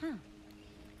 Huh.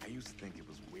 I used to think it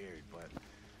was weird, but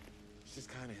it's just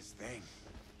kind of his thing.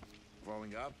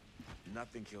 Growing up,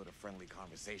 nothing killed a friendly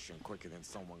conversation quicker than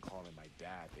someone calling my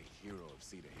dad the hero of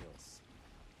Cedar Hills.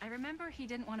 I remember he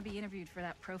didn't want to be interviewed for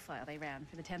that profile they ran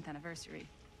for the 10th anniversary.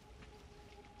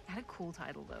 Had a cool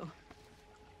title, though.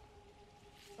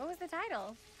 What was the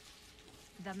title?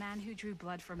 The Man Who Drew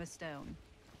Blood from a Stone.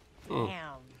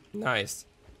 Damn. Nice.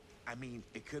 I mean,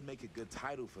 it could make a good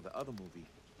title for the other movie.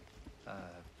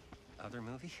 Other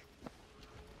movie?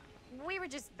 We were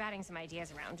just batting some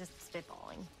ideas around, just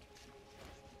spitballing.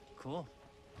 Cool.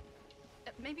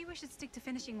 Maybe we should stick to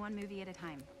finishing one movie at a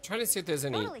time. Trying to see if there's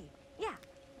any Totally. Yeah.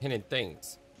 hidden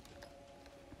things.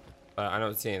 But I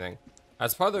don't see anything.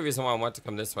 That's part of the reason why I want to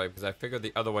come this way, because I figured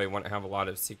the other way wouldn't have a lot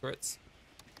of secrets.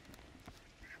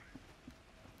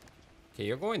 Okay,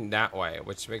 you're going that way,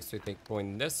 which makes me think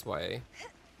going this way.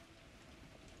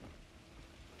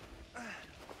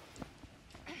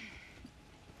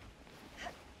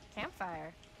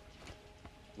 Campfire.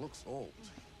 Looks old.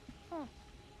 Huh.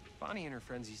 Bonnie and her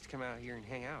friends used to come out here and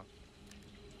hang out.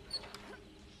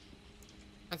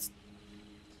 That's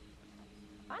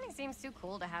Bonnie seems too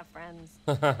cool to have friends.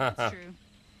 That's true.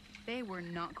 They were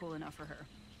not cool enough for her.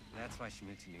 That's why she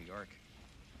moved to New York.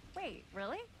 Wait,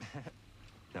 really?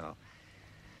 No.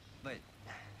 But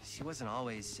she wasn't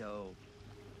always so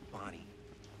Bonnie.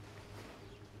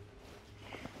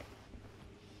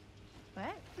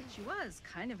 What? She was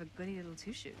kind of a goody little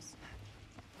two-shoes.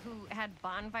 Who had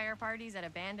bonfire parties at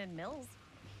abandoned mills?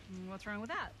 What's wrong with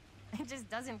that? It just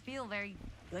doesn't feel very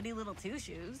goody little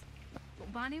two-shoes. Well,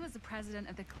 Bonnie was the president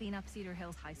of the Clean Up Cedar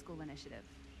Hills High School initiative.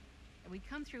 And we'd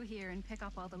come through here and pick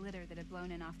up all the litter that had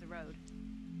blown in off the road.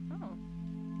 Oh.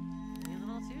 Goody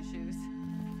little two-shoes.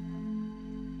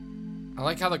 I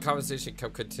like how the conversation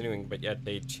kept continuing, but yet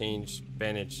they changed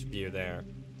vantage view there.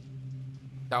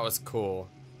 That was cool.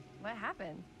 What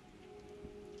happened?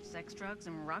 Sex, drugs,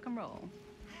 and rock and roll.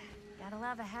 Gotta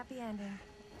love a happy ending.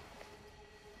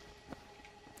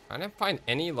 I didn't find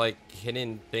any, like,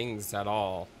 hidden things at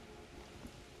all.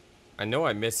 I know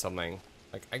I missed something.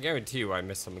 Like, I guarantee you I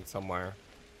missed something somewhere.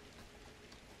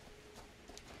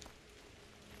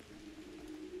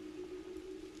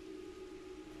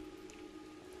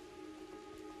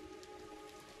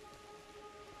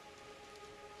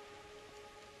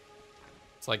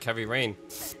 It's like heavy rain.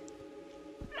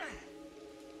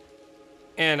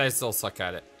 And I still suck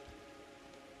at it.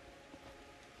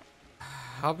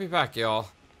 I'll be back, y'all.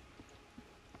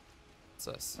 What's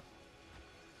this?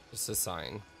 Just a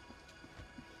sign.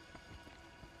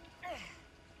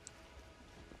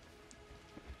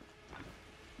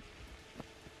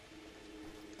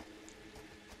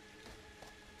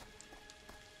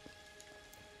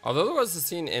 Although there was a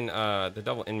scene in The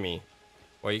Devil in Me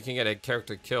where you can get a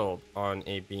character killed on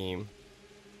a beam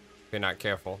if you're not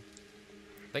careful.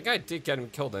 I think I did get him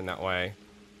killed in that way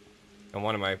in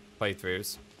one of my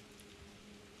playthroughs.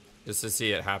 Just to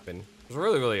see it happen. It was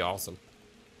really, really awesome.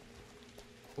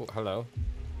 Oh, hello.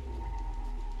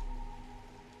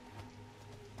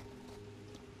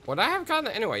 Would I have gotten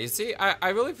that anyway? You see, I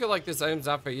really feel like this item's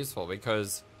not very useful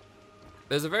because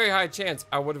there's a very high chance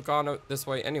I would have gone out this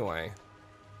way anyway.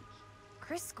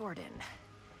 Chris Gordon.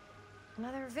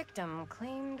 Another victim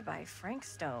claimed by Frank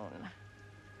Stone.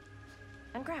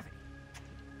 And gravity.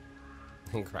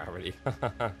 Gravity.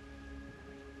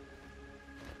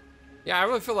 Yeah, I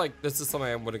really feel like this is something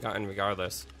I would have gotten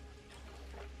regardless.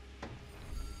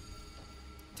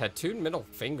 Tattooed middle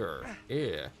finger.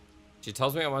 Yeah. She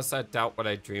tells me I must not doubt what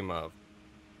I dream of.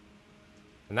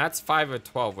 And that's 5 of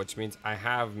 12, which means I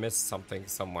have missed something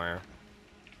somewhere.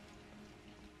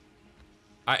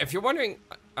 If you're wondering,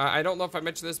 I don't know if I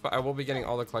mentioned this, but I will be getting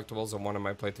all the collectibles in one of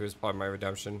my playthroughs, part of my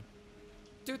redemption.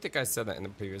 I do think I said that in the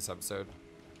previous episode.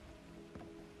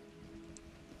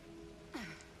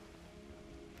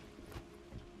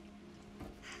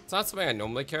 It's not something I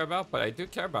normally care about, but I do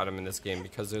care about them in this game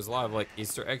because there's a lot of like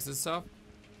Easter eggs and stuff.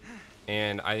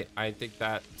 And I think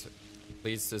that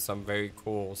leads to some very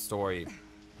cool story.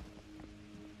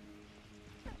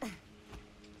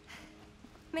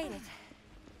 Made it.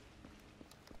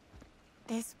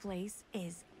 This place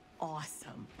is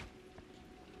awesome.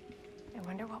 I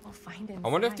wonder what we'll find inside. I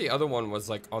wonder if the other one was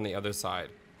like on the other side.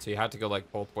 So you had to go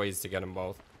like both ways to get them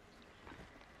both.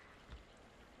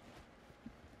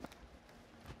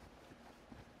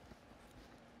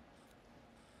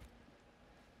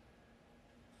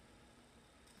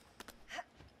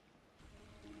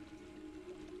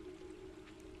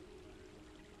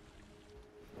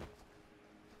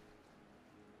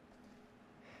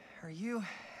 Are you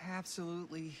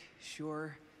absolutely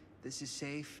sure this is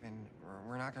safe and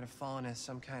we're not gonna fall into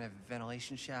some kind of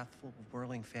ventilation shaft full of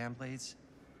whirling fan blades?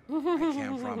 I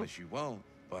can't promise you won't,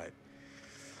 but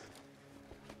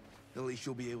at least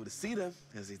you'll be able to see them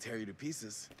as they tear you to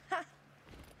pieces.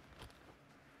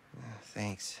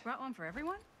 Thanks. Brought one for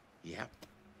everyone? Yep.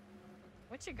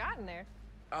 What you got in there?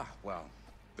 Well,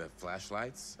 the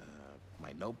flashlights,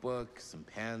 my notebook, some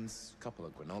pens, a couple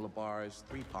of granola bars,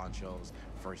 3 ponchos,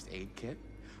 first aid kit,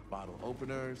 bottle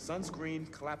opener,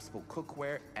 sunscreen, collapsible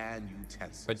cookware, and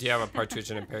utensils. But do you have a partridge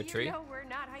in a pear tree? You know we're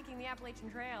not hiking the Appalachian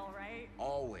Trail, right?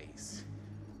 Always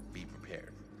be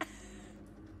prepared.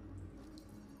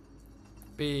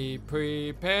 Be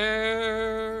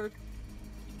prepared.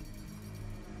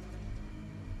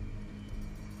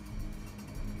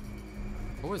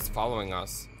 Who is following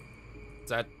us? Is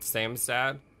that Sam's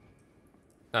dad?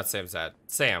 Not Sam's dad.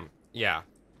 Sam. Yeah.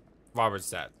 Robert's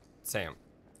dad. Sam.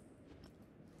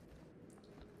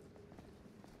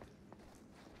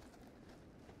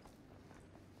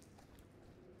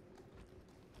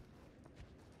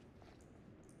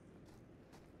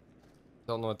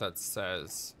 Don't know what that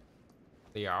says.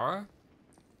 Liara?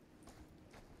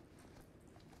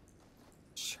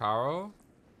 Charo?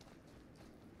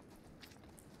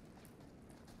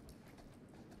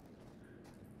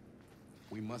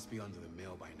 We must be under the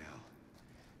mill by now.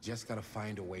 Just gotta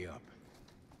find a way up.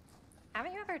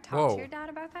 Haven't you ever talked Whoa. to your dad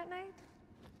about that night?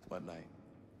 What night?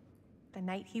 The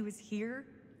night he was here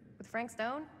with Frank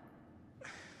Stone?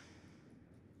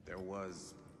 There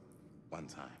was one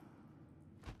time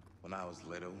when I was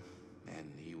little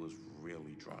and he was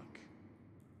really drunk.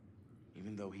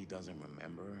 Even though he doesn't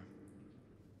remember,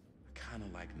 I kind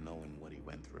of like knowing what he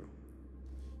went through.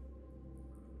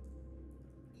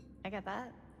 I get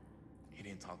that. He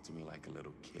didn't talk to me like a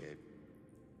little kid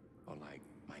or like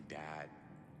my dad.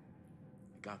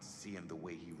 I got to see him the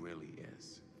way he really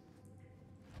is.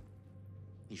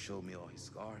 He showed me all his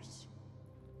scars.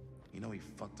 You know, he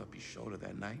fucked up his shoulder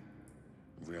that night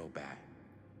real bad.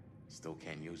 Still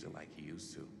can't use it like he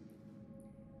used to.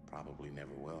 Probably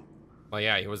never will. Oh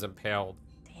yeah, he was impaled.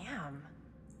 Damn.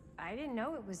 I didn't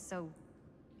know it was so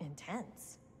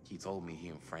intense. He told me he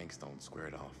and Frankstone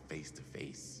squared off face to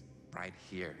face, right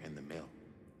here in the mill.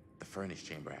 The furnace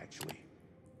chamber, actually.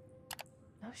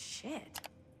 Oh, shit.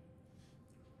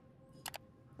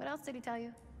 What else did he tell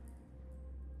you?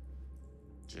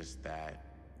 Just that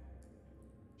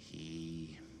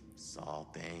he saw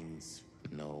things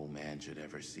no man should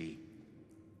ever see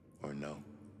or know.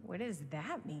 What does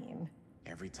that mean?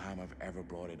 Every time I've ever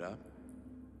brought it up,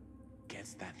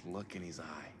 gets that look in his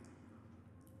eye.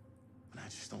 And I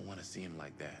just don't want to see him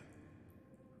like that.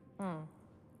 You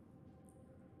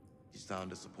sound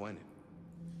disappointed.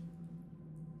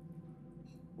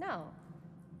 No.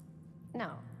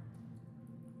 No.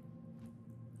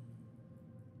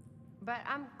 But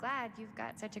I'm glad you've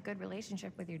got such a good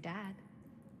relationship with your dad.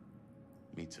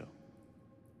 Me too.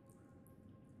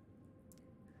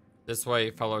 This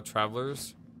way, fellow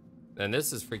travelers. And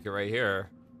this is freaky right here.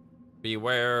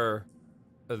 Beware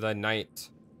the night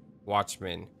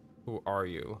watchman. Who are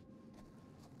you?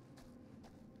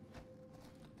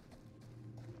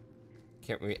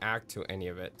 Can't react to any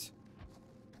of it.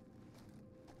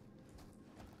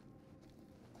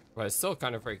 But it's still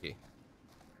kind of freaky.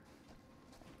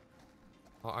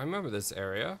 Oh, I remember this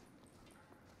area.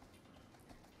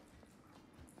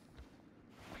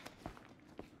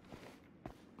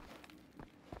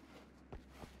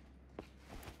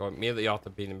 Go immediately off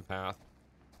the beaten path.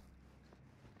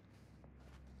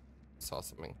 Saw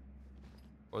something.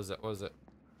 What was it? What was it?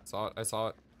 Saw it. I saw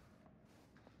it.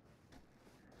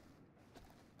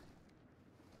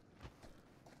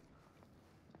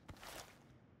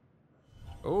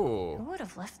 Ooh. Who would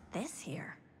have left this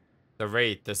here? The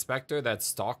Wraith, the specter that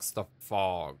stalks the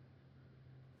fog.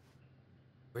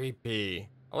 Creepy.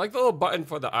 I like the little button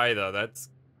for the eye though. That's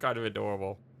kind of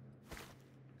adorable.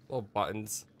 Little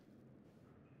buttons.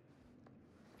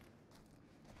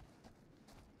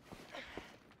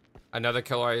 Another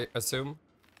killer, I assume.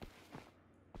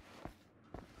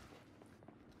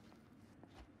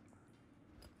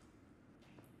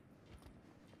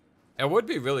 It would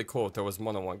be really cool if there was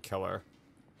more than one killer.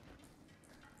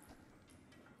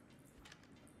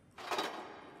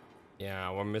 Yeah,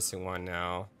 we're missing one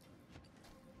now.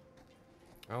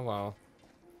 Oh well.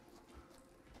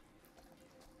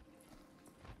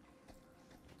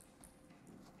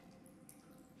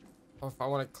 Oh, if I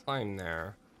want to climb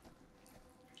there.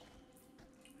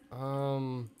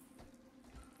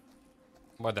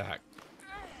 What the heck?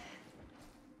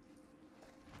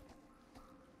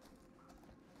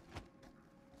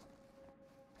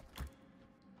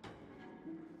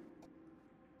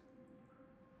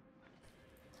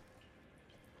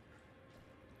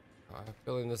 I have a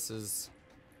feeling this is...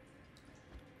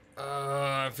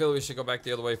 I feel we should go back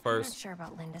the other way I'm first. not sure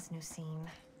about Linda's new scene.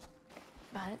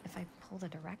 But if I pull the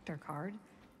director card,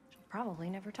 she'll probably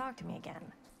never talk to me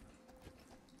again.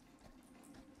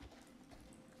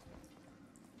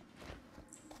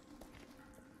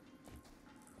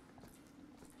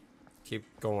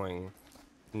 Keep going.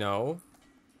 No.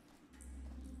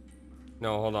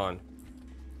 No, hold on.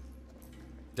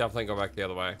 Definitely go back the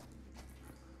other way.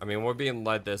 I mean, we're being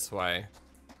led this way.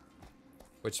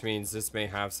 Which means this may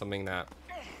have something that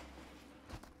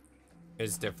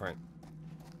is different.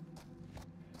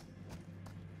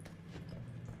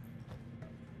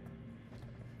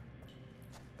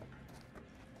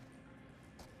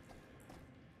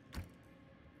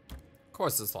 Of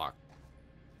course it's locked.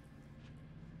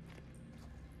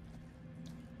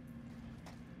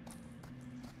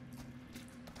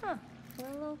 Huh, a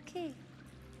little key.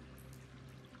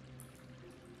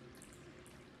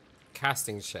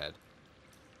 Casting shed.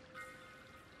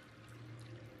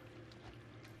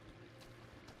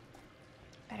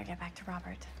 Better get back to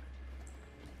Robert.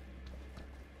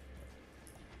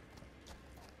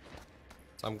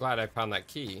 So I'm glad I found that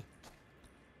key.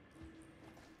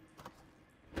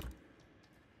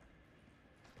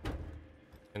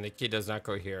 And the key does not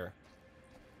go here.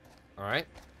 Alright.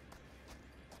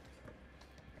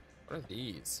 What are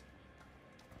these?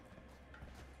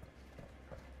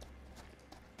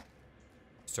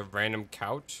 Just a random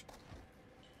couch?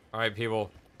 Alright,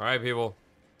 people. Alright, people.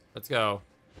 Let's go.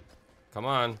 Come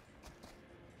on.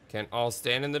 Can't all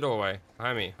stand in the doorway.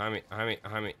 Behind me, behind me, behind me,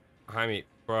 behind me, behind me.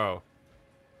 Bro.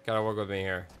 Gotta work with me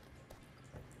here.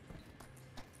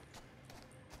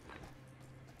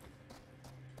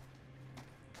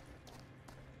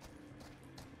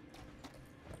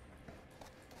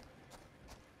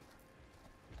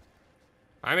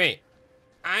 I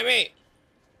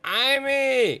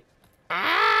me!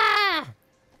 Ah!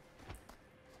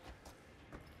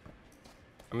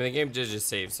 I mean, the game did just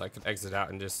save, so I could exit out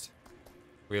and just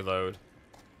reload.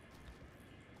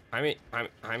 Hi me!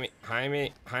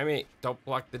 Don't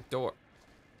block the door.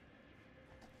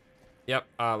 Yep,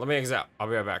 let me exit out. I'll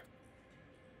be right back.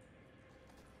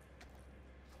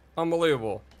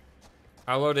 Unbelievable.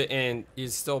 I loaded in,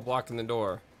 he's still blocking the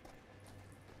door.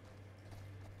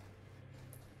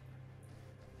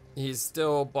 He's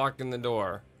still blocking the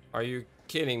door. Are you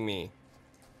kidding me?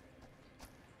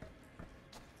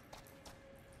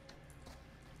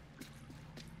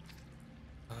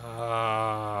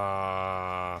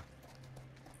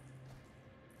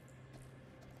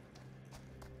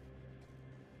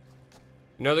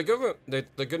 No, the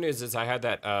good news is I had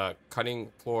that cutting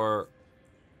floor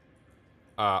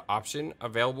option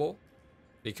available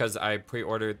because I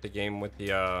pre-ordered the game with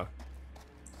the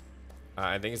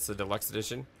I think it's the deluxe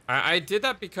edition. I did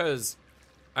that because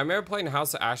I remember playing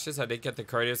House of Ashes. I did get the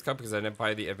Courtier's Cup because I didn't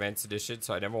buy the advanced edition,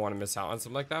 so I never want to miss out on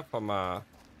something like that from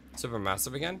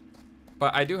Supermassive again.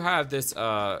 But I do have this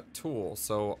tool,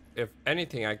 so if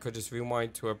anything, I could just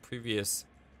rewind to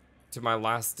my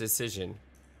last decision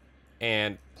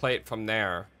and play it from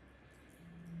there.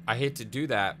 I hate to do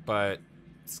that, but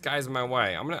sky's my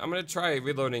way. I'm gonna try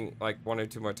reloading like 1 or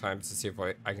 2 more times to see if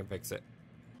I can fix it.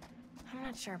 I'm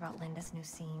not sure about Linda's new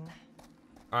scene.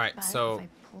 All right, But so if I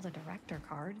pull the director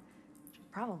card, she'll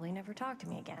probably never talk to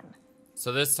me again.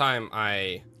 so this time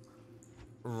I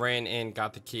ran in,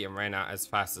 got the key, and ran out as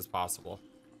fast as possible,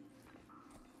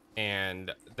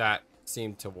 and that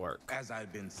seemed to work. As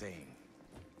I've been saying,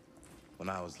 when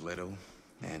I was little,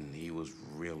 and he was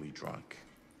really drunk.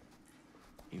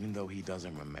 Even though he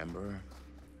doesn't remember,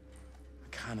 I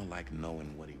kind of like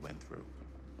knowing what he went through.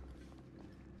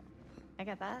 I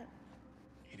get that.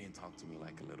 He didn't talk to me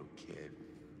like a little kid,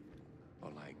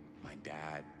 or like my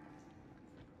dad.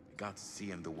 I got to see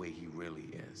him the way he really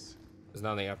is. There's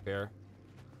nothing up here.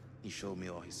 He showed me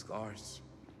all his scars.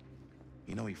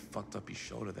 You know, he fucked up his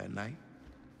shoulder that night.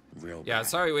 Real Yeah, bad.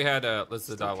 sorry we had to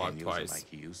listen to Still dialogue can't use it twice. like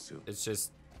he used to. It's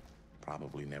just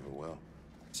Probably never will.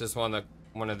 It's just one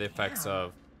of the effects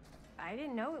of I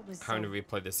didn't know it was having so to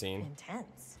replay the scene.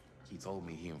 intense. He told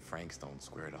me he and Frank Stone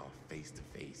squared off face to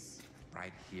face,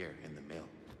 right here in the mill.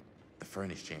 The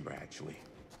furnace chamber, actually.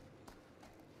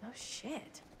 Oh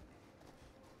shit.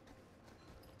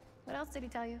 What else did he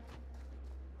tell you?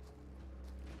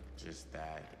 Just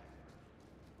that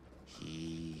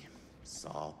he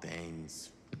saw things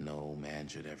no man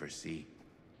should ever see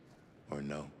or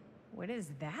know. What does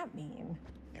that mean?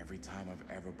 Every time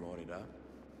I've ever brought it up,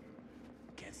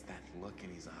 gets that look in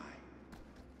his eye.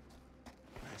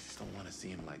 I just don't want to see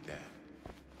him like that.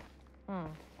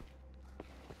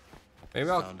 Maybe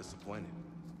I'll Sound disappointed.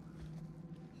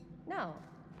 No.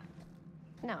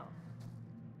 No.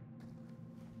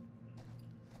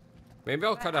 maybe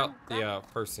I'll But cut I'm out the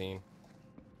first scene.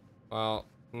 Well,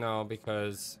 no,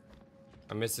 because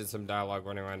I'm missing some dialogue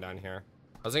running around down here.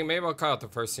 I was thinking maybe I'll cut out the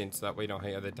first scene so that we don't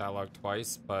hear the dialogue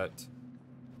twice, but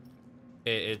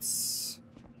it's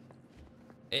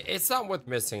not worth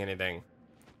missing anything.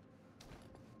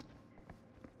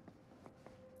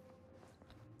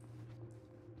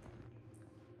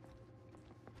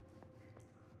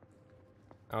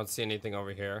 I don't see anything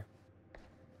over here.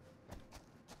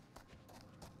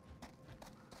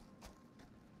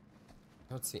 I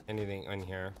don't see anything in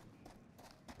here.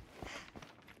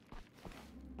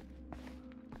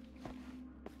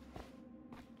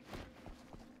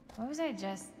 What was I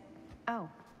just... Oh,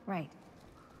 right.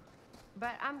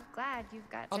 But I'm glad you've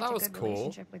got Oh, such that a was good cool.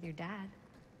 relationship with your dad.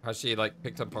 How she like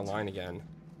picked up her line again.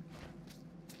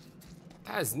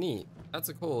 That is neat. That's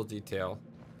a cool detail.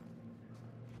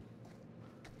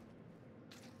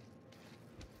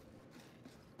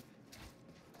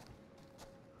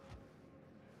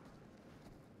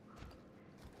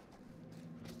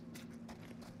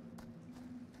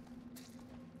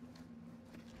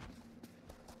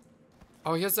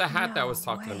 Oh, here's the hat that I was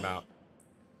talking about.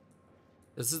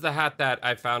 This is the hat that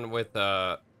I found with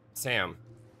Sam.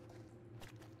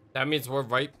 That means we're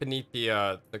right beneath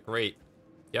the grate.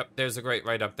 Yep, there's a grate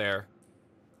right up there.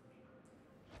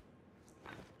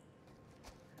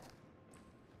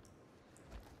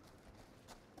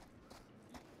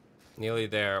 Nearly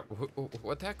there.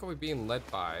 What the heck are we being led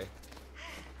by?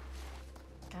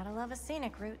 Gotta love a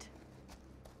scenic route.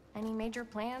 Any major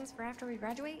plans for after we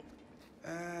graduate?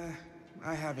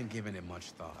 I haven't given it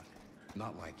much thought.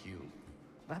 Not like you.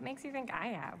 What makes you think I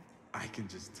have? I can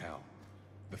just tell.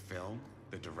 The film,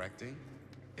 the directing,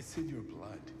 it's in your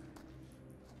blood.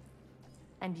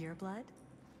 And your blood?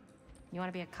 You want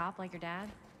to be a cop like your dad?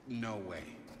 No way.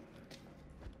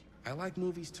 I like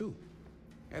movies too.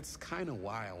 That's kind of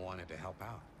why I wanted to help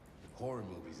out. Horror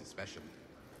movies especially.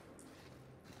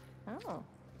 Oh. Oh,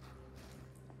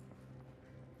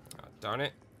 darn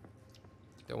it.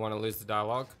 Don't want to lose the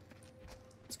dialogue.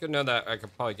 It's good to know that I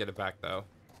could probably get it back, though.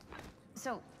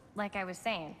 So, like I was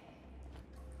saying.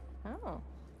 Oh.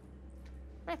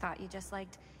 I thought you just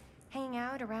liked hanging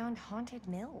out around haunted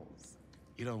mills.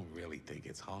 You don't really think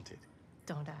it's haunted.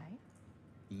 Don't I?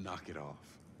 Knock it off.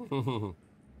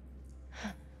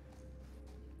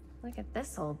 Look at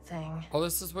this old thing. Oh,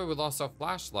 this is where we lost our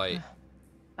flashlight.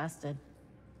 Busted.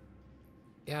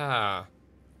 Yeah.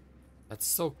 That's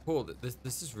so cool.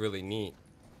 This is really neat.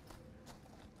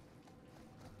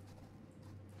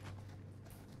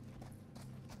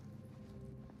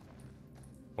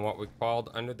 And what, we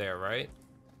crawled under there, right?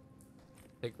 I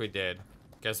think we did.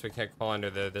 Guess we can't crawl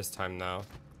under there this time now.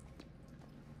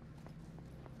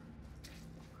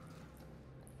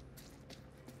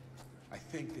 I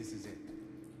think this is it.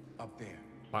 Up there.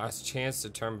 Last chance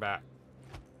to turn back.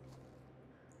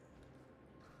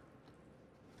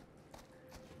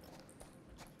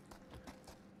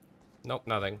 Nope,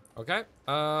 nothing. Okay.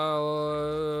 I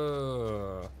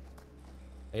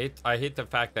hate the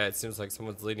fact that it seems like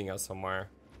someone's leading us somewhere.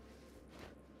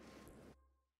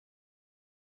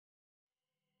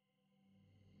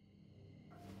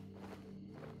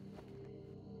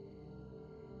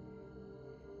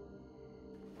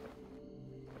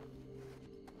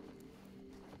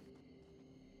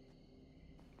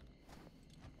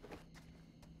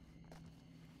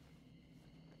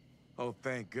 Oh,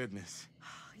 thank goodness.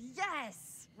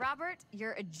 Yes! Robert,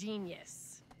 you're a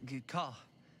genius. Good call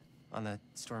on the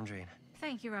storm drain.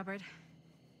 Thank you, Robert.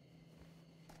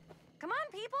 Come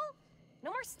on, people! No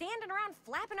more standing around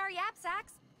flapping our yap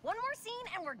sacks. One more scene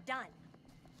and we're done.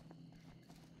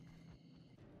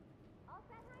 All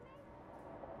set,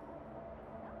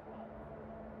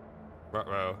 Jaime?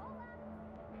 Ruh-roh.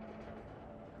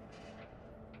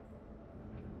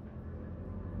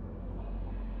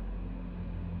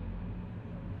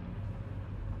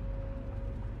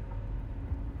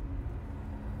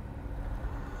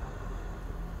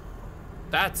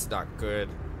 That's not good.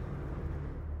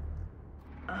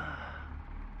 And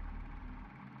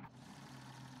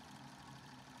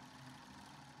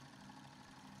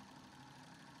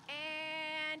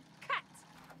cut.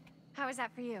 How was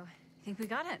that for you? I think we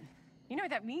got it. You know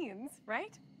what that means,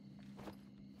 right?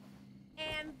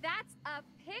 And that's a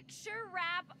picture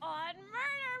wrap on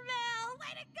Murderville!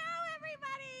 Way to go,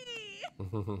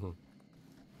 everybody!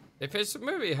 They finished the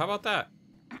movie. How about that?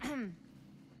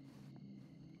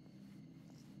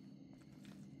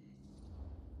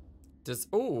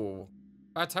 Ooh.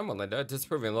 Bad time one, Linda.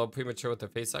 Disproving a little premature with the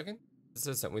face second.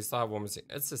 Assistant, we still have one more scene.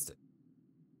 Assistant.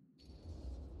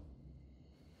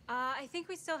 I think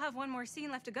we still have one more scene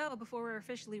left to go before we're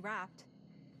officially wrapped.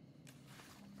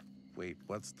 Wait,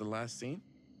 what's the last scene?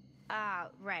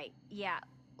 Right. Yeah.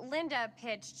 Linda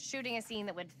pitched shooting a scene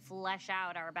that would flesh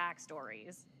out our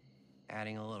backstories.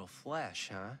 Adding a little flesh,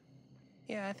 huh?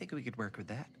 Yeah, I think we could work with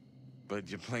that. But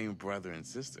you're playing brother and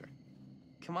sister.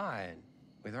 Come on.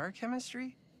 With our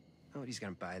chemistry? Nobody's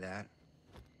gonna buy that.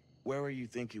 Where are you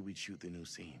thinking we'd shoot the new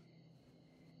scene?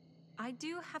 I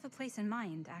do have a place in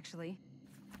mind, actually.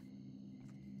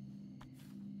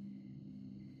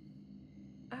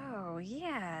 Oh,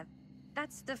 yeah.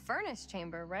 That's the furnace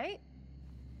chamber, right?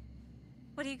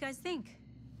 What do you guys think?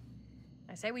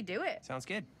 I say we do it. Sounds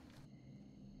good.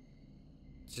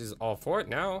 She's all for it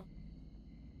now.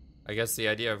 I guess the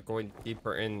idea of going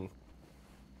deeper in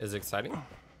is exciting.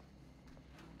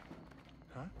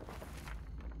 Huh?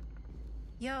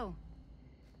 Yo.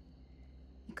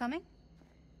 You coming?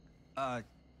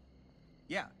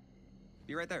 Yeah.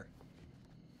 Be right there.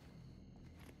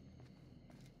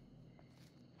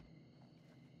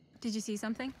 Did you see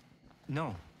something?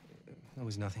 No, that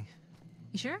was nothing.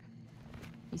 You sure?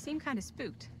 You seem kind of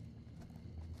spooked.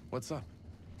 What's up?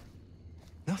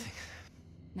 Nothing.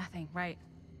 Nothing, right.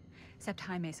 Except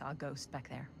Jaime saw a ghost back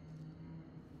there.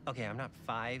 Okay, I'm not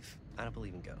 5. I don't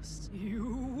believe in ghosts.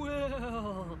 You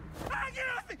will.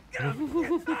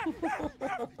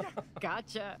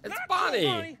 Gotcha. It's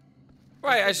Bonnie!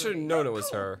 Right, I should have known it was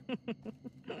her.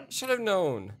 Should have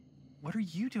known. What are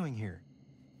you doing here?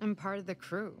 I'm part of the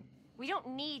crew. We don't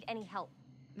need any help.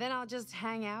 Then I'll just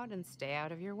hang out and stay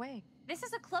out of your way. This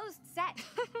is a closed set.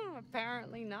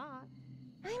 Apparently not.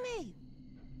 Jaime!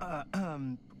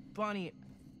 Bonnie,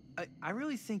 I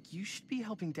really think you should be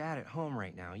helping Dad at home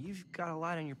right now. You've got a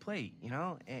lot on your plate, you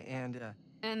know?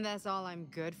 And that's all I'm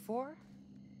good for?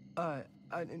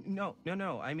 No.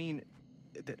 I mean,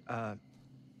 that,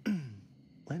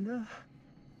 Linda?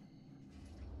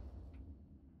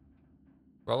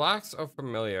 Relax or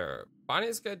familiar?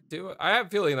 Bonnie's gonna do it. I have a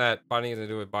feeling that Bonnie's gonna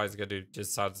do what Bonnie's gonna do.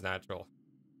 Just sounds natural.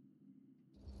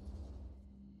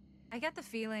 I get the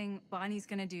feeling Bonnie's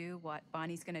gonna do what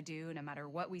Bonnie's gonna do no matter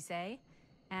what we say.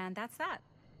 And that's that.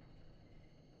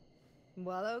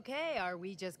 Well, okay, are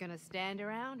we just gonna stand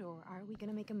around or are we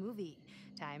gonna make a movie?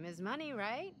 Time is money,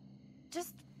 right?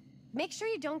 Just make sure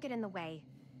you don't get in the way.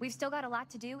 We've still got a lot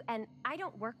to do, and I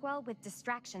don't work well with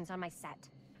distractions on my set.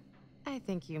 I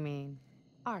think you mean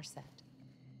our set.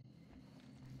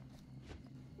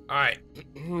 Alright,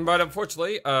 but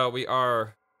unfortunately, we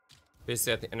are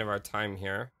basically at the end of our time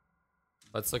here.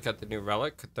 Let's look at the new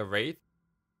relic, the Wraith.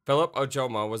 Philip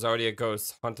Ojoma was already a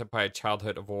ghost, haunted by a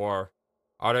childhood of war.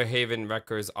 Outer Haven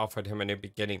wreckers offered him a new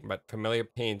beginning, but familiar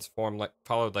pains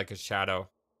followed like a shadow,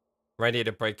 ready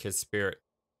to break his spirit.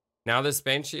 Now this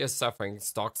banshee of suffering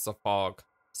stalks the fog,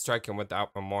 striking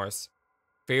without remorse.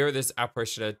 Fear this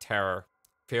apparition of terror.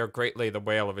 Fear greatly the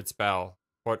wail of its bell,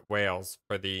 for it wails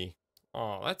for thee.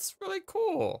 Oh, that's really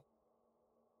cool.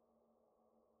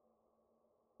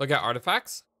 Look at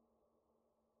artifacts.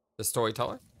 The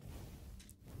storyteller.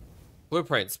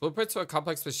 Blueprints. Blueprints to a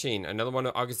complex machine. Another one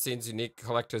of Augustine's unique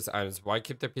collector's items. Why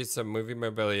keep the piece of movie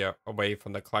memorabilia away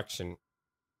from the collection?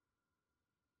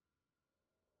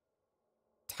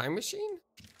 Time machine?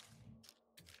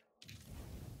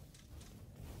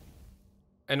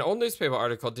 An old newspaper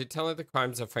article detailing the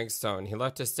crimes of Frank Stone. He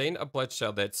left a stain of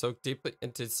bloodshed that soaked deeply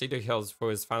into Cedar Hills before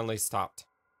it was finally stopped.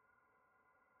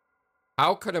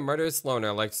 How could a murderous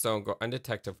loner like Stone go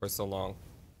undetected for so long?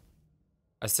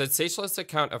 A sensationalist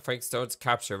account of Frank Stone's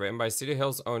capture written by Cedar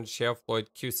Hills' own Sheriff Lloyd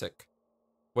Cusick.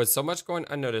 With so much going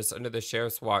unnoticed under the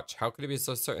sheriff's watch, how could he be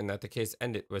so certain that the case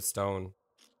ended with Stone?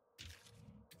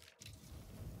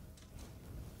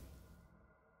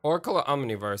 Oracle of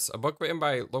Omniverse, a book written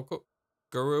by local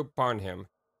Guru Barnham.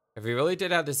 If he really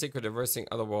did have the secret of versing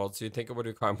other worlds, you'd think it would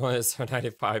require more than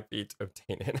 95 feet to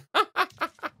obtain it.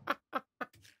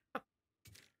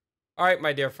 Alright,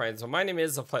 my dear friends, well, my name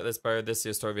is FlightlessBird. This is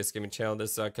your Story Gaming channel.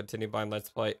 This is a continued blind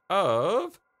let's play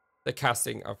of The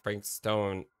Casting of Frank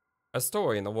Stone, a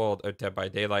story in the world of Dead by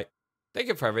Daylight. Thank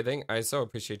you for everything. I so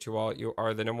appreciate you all. You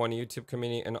are the #1 YouTube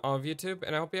community in all of YouTube,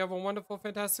 and I hope you have a wonderful,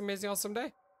 fantastic, amazing, awesome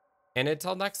day. And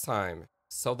until next time,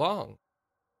 so long,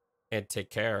 and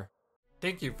take care.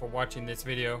 Thank you for watching this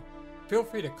video. Feel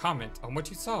free to comment on what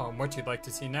you saw and what you'd like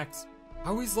to see next. I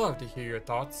always love to hear your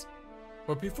thoughts.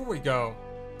 But before we go,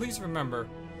 please remember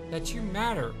that you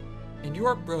matter, and you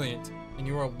are brilliant, and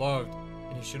you are loved,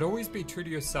 and you should always be true to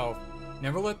yourself.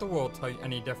 Never let the world tell you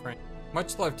any different.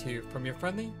 Much love to you from your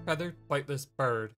friendly, feathered, flightless bird.